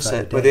stimulated. But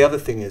also, the other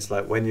thing is,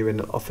 like, when you're in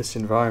an office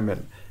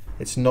environment,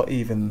 it's not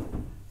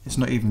even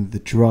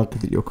the drug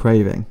that you're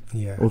craving,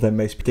 although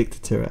most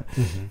addicted to it.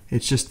 Mm-hmm.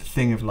 It's just the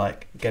thing of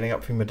like getting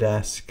up from your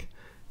desk,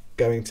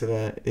 going to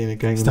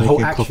going and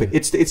making coffee.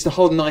 It's the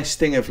whole nice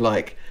thing of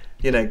like,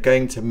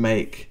 going to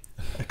make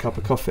a cup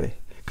of coffee,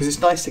 because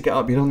it's nice to get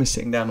up. You don't want to be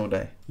sitting down all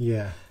day.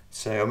 Yeah.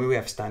 So we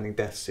have standing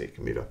desks, so you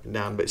can move up and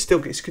down, but still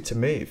it's good to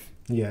move.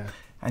 Yeah.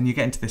 And you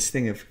get into this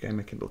thing of going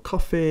making a little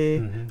coffee.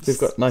 Mm-hmm. We've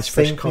got nice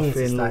fresh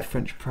coffee and a little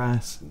French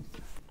press.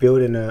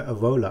 Building a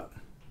roll up.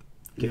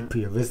 Put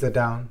your Rizzler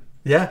down.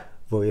 Yeah.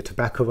 Roll your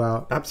tobacco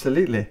out.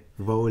 Absolutely.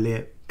 Roll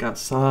it. Go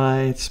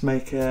outside,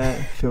 smoke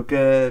it, feel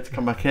good,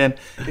 come back in.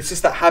 It's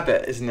just that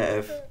habit, isn't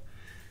it,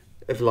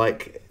 of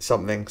like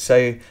something.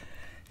 So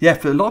yeah,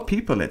 for a lot of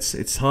people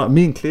it's hard,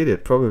 me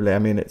included probably. I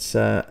mean, it's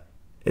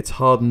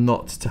hard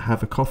not to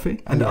have a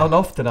coffee. And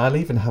often I'll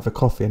even have a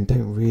coffee and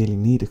don't really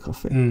need a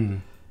coffee.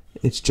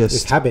 It's just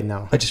It's habit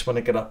now. I just want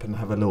to get up and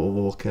have a little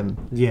walk and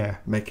Yeah.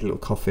 make a little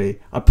coffee.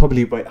 I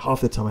probably wait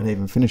half the time I don't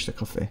even finish the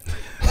coffee.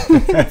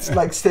 It's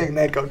like sitting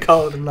there, got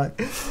cold, and like.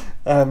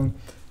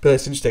 But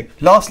it's interesting.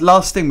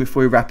 Last thing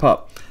before we wrap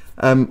up,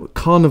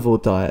 carnivore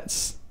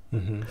diets.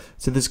 Mm-hmm.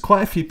 So there's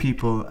quite a few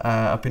people.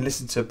 I've been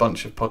listening to a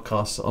bunch of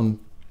podcasts on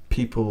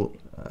people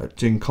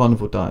doing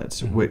carnivore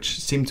diets, Mm-hmm. which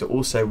seem to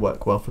also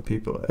work well for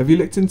people. Have you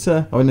looked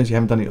into? I don't know if you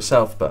haven't done it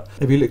yourself, but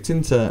have you looked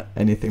into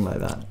anything like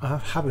that? I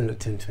haven't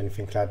looked into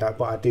anything like that,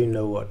 but I do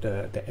know what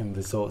the end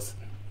results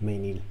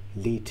mainly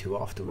lead to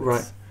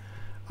afterwards.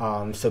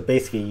 Right. So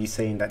basically, you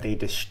saying that they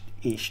just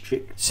eat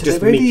strict. So just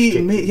they meat really,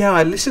 strictly. yeah.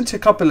 I listened to a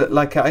couple of,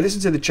 I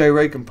listened to the Joe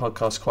Rogan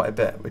podcast quite a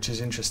bit, which is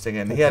interesting,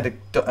 and he had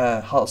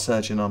a heart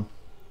surgeon on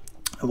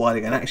a while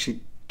ago, and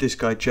actually this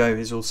guy Joe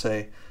is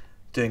also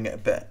doing it a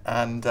bit,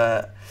 and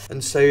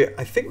so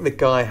I think the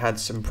guy had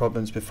some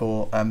problems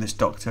before, this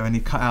doctor, and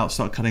he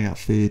started cutting out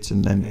foods,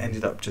 and then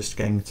ended up just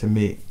getting to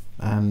meat,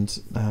 and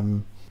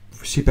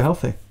super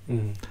healthy.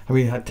 Mm. I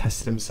mean, he had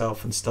tested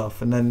himself and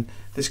stuff, and then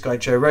this guy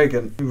Joe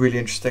Rogan, really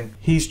interesting.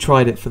 He's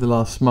tried it for the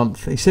last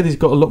month. He said he's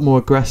got a lot more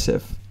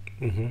aggressive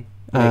Mm-hmm.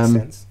 Makes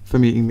sense.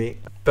 from eating meat,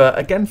 but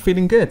again,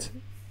 feeling good.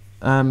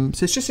 So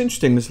it's just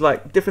interesting. There's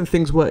like different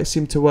things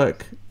seem to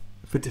work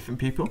for different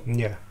people.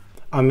 Yeah.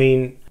 I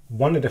mean,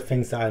 one of the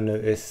things that I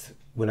noticed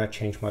when I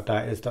changed my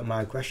diet is that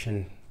my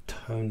aggression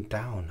toned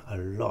down a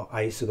lot.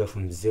 I used to go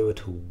from 0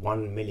 to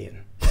 1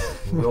 million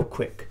real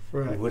quick.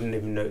 Right. You wouldn't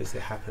even notice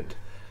it happened.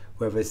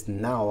 Whereas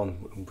now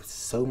I'm with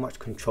so much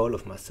control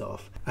of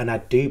myself. And I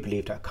do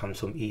believe that comes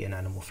from eating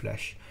animal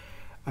flesh.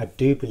 I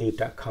do believe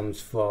that comes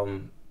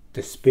from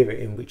the spirit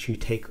in which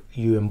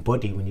you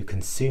embody when you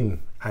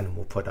consume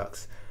animal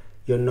products.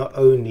 You're not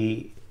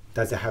only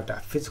does it have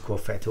that physical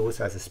effect, it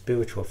also has a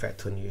spiritual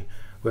effect on you.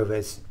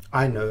 Whereas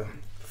I know,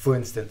 for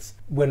instance,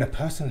 when a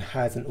person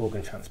has an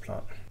organ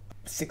transplant,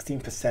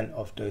 16%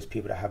 of those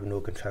people that have an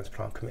organ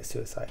transplant commit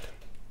suicide.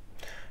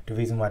 The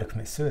reason why they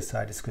commit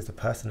suicide is because the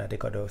person that they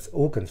got those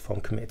organs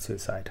from committed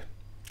suicide.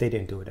 They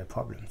didn't deal with their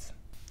problems.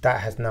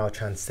 That has now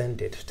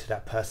transcended to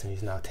that person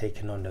who's now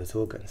taken on those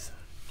organs.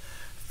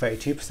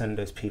 32% of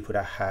those people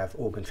that have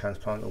organ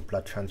transplant or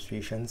blood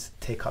transfusions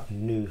take up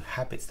new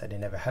habits that they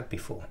never had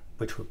before,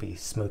 which would be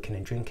smoking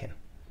and drinking.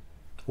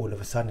 All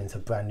of a sudden, it's a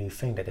brand new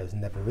thing that they was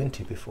never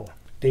into before.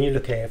 Then you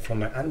look at it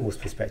from an animal's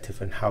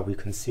perspective and how we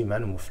consume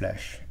animal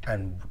flesh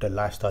and the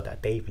lifestyle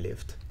that they've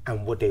lived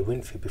and what they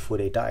went through before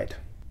they died.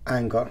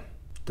 Anger,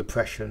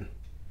 depression,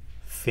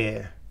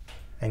 fear,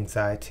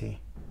 anxiety.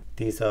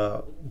 These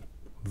are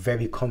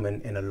very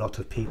common in a lot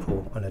of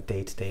people on a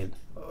day-to-day,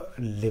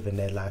 living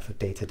their life a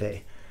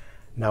day-to-day.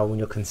 Now, when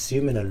you're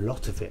consuming a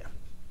lot of it,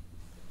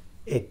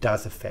 it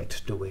does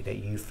affect the way that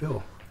you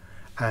feel.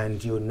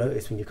 And you'll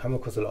notice when you come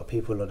across a lot of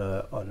people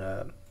on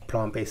a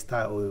plant-based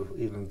diet or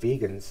even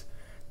vegans,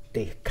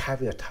 they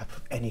carry a type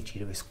of energy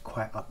that is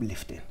quite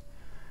uplifting.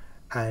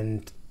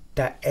 And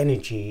that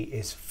energy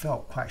is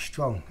felt quite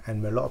strong.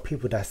 And a lot of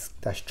people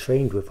that's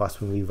trained with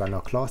us when we run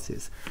our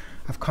classes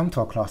have come to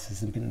our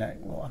classes and been like,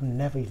 well, I've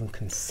never even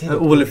considered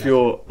All of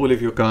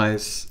your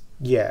guys,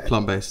 yeah,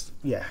 plant-based.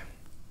 Yeah.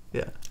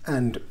 Yeah.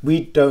 And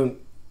we don't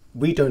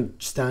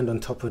stand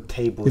on top of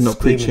tables You're not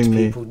screaming preaching to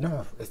me. people.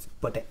 No,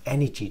 but the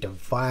energy, the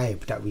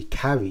vibe that we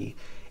carry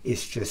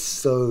is just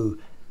so,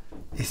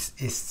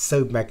 it's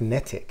so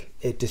magnetic.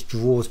 It just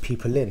draws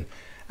people in.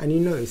 And you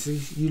notice,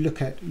 if you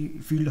look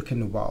in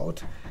the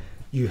wild,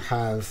 you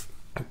have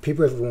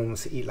people, everyone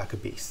wants to eat like a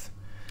beast.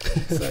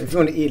 So if you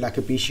want to eat like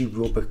a beast, you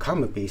will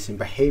become a beast and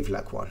behave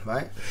like one,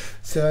 right?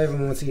 So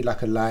everyone wants to eat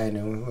like a lion,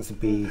 and wants to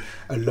be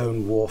a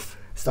lone wolf,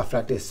 stuff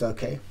like this,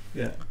 okay?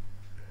 Yeah.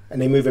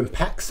 And they move in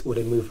packs or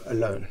they move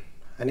alone.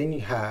 And then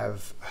you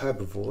have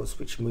herbivores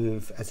which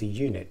move as a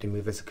unit, they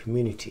move as a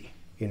community,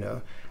 you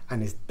know,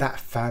 and it's that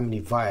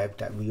family vibe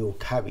that we all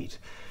carried.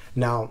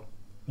 Now,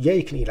 yeah,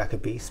 you can eat like a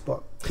beast,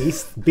 but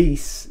these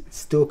beasts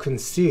still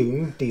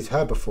consume these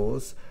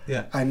herbivores,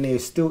 Yeah. and they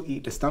still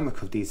eat the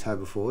stomach of these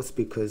herbivores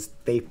because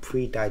they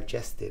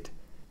pre-digested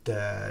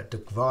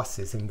the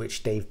grasses in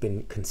which they've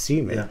been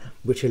consuming, Yeah.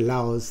 which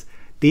allows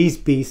these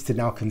beasts to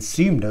now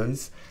consume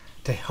those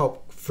to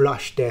help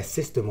flush their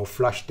system or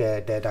flush their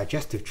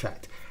digestive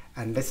tract.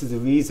 And this is the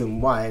reason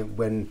why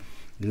when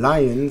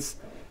lions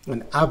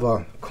and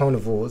other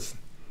carnivores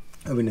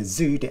are in a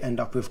zoo, they end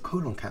up with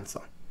colon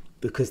cancer,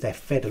 because they're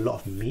fed a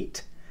lot of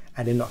meat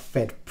and they're not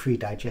fed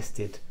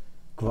pre-digested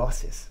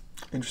grasses.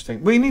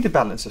 Interesting. Well, you need a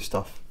balance of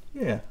stuff.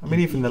 Yeah. I mean,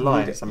 even the you need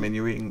lions. it. I mean,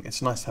 you're eating.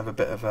 It's nice to have a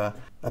bit of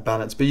a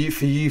balance. But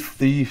for you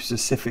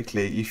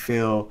specifically, you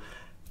feel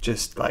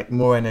just like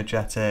more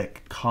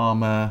energetic,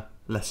 calmer,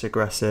 less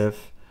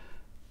aggressive.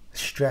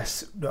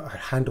 Stress, I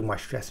handle my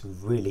stress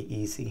really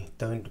easy.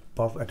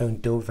 I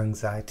don't deal with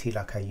anxiety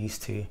like I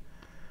used to.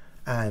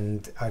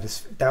 And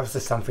that was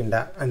just something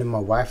that, and then my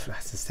wife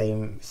has the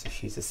same, so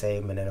she's the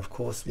same, and then of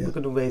course we're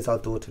going to raise our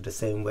daughter the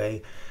same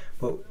way.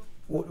 But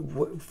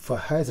what for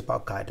her, it's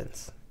about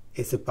guidance.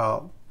 It's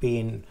about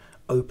being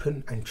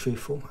open and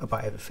truthful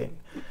about everything.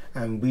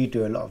 And we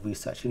do a lot of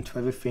research into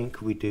everything.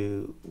 We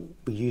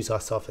use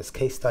ourselves as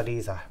case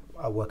studies.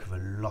 I work with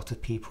a lot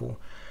of people,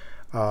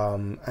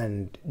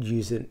 and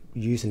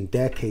using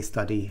their case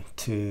study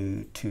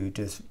to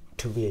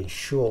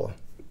reassure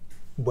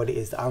what it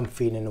is that I'm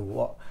feeling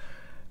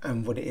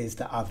and what it is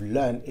that I've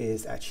learned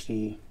is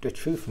actually the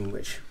truth in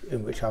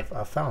which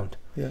I've found.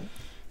 Yeah.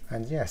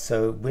 And yeah,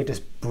 so we're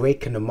just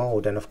breaking the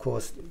mold. And of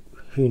course,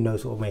 who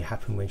knows what may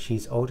happen when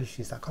she's older.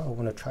 She's like, oh, I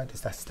want to try this.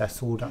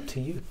 That's all up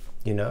to you,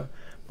 you know.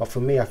 But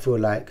for me, I feel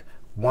like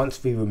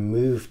once we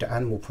removed the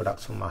animal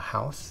products from our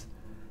house,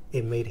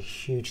 it made a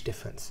huge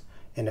difference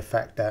in the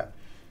fact that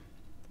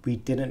we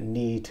didn't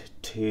need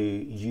to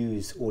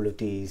use all of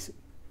these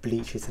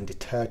bleaches and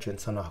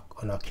detergents on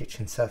our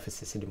kitchen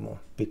surfaces anymore,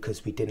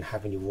 because we didn't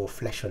have any raw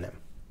flesh on them.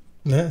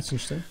 Yeah, that's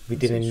interesting. We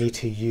didn't need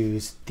to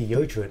use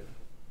deodorant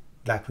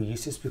like we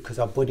used to, because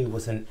our body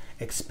wasn't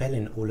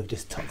expelling all of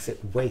this toxic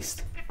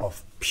waste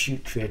of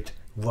putrid,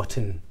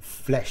 rotten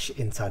flesh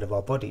inside of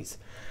our bodies.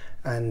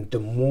 And the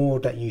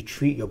more that you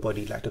treat your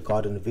body like the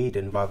Garden of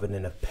Eden rather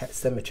than a pet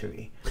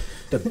cemetery,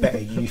 the better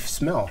you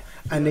smell.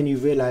 And then you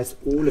realize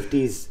all of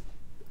these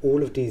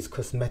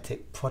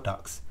cosmetic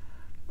products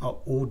are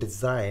all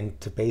designed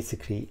to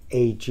basically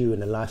aid you in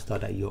the lifestyle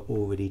that you're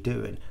already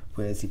doing.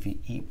 Whereas if you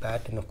eat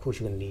bad, then of course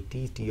you're going to need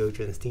these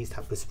deodorants, these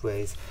type of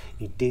sprays,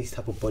 these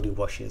type of body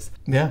washes.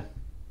 Yeah,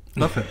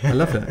 love it. I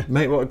love it.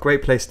 Mate, what a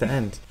great place to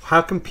end.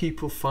 How can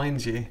people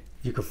find you?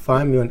 You can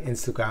find me on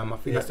Instagram. I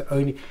think that's the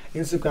only...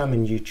 Instagram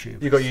and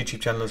YouTube. You've got a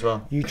YouTube channel as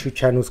well? YouTube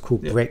channel's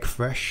called Break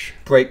Fresh.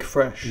 Break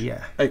Fresh?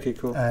 Yeah. Okay,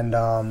 cool. And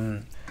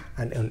on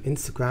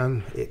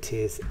Instagram, it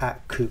is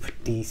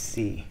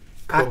 @CoopDC.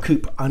 Cool.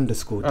 @Coop_DC.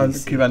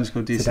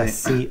 Coop_DC. So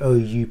that's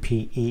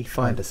COUPE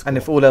Fine. _. And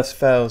if all else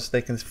fails,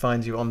 they can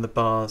find you on the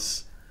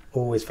bars.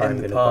 Always find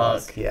me in the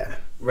park. bars. Yeah.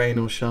 Rain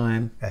or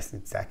shine. That's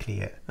exactly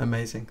it.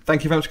 Amazing.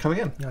 Thank you very much for coming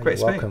in. No, Great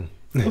you're speak. welcome.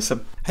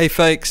 Awesome. Hey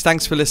folks,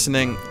 thanks for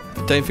listening.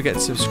 Don't forget to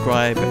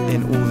subscribe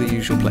in all the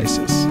usual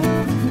places.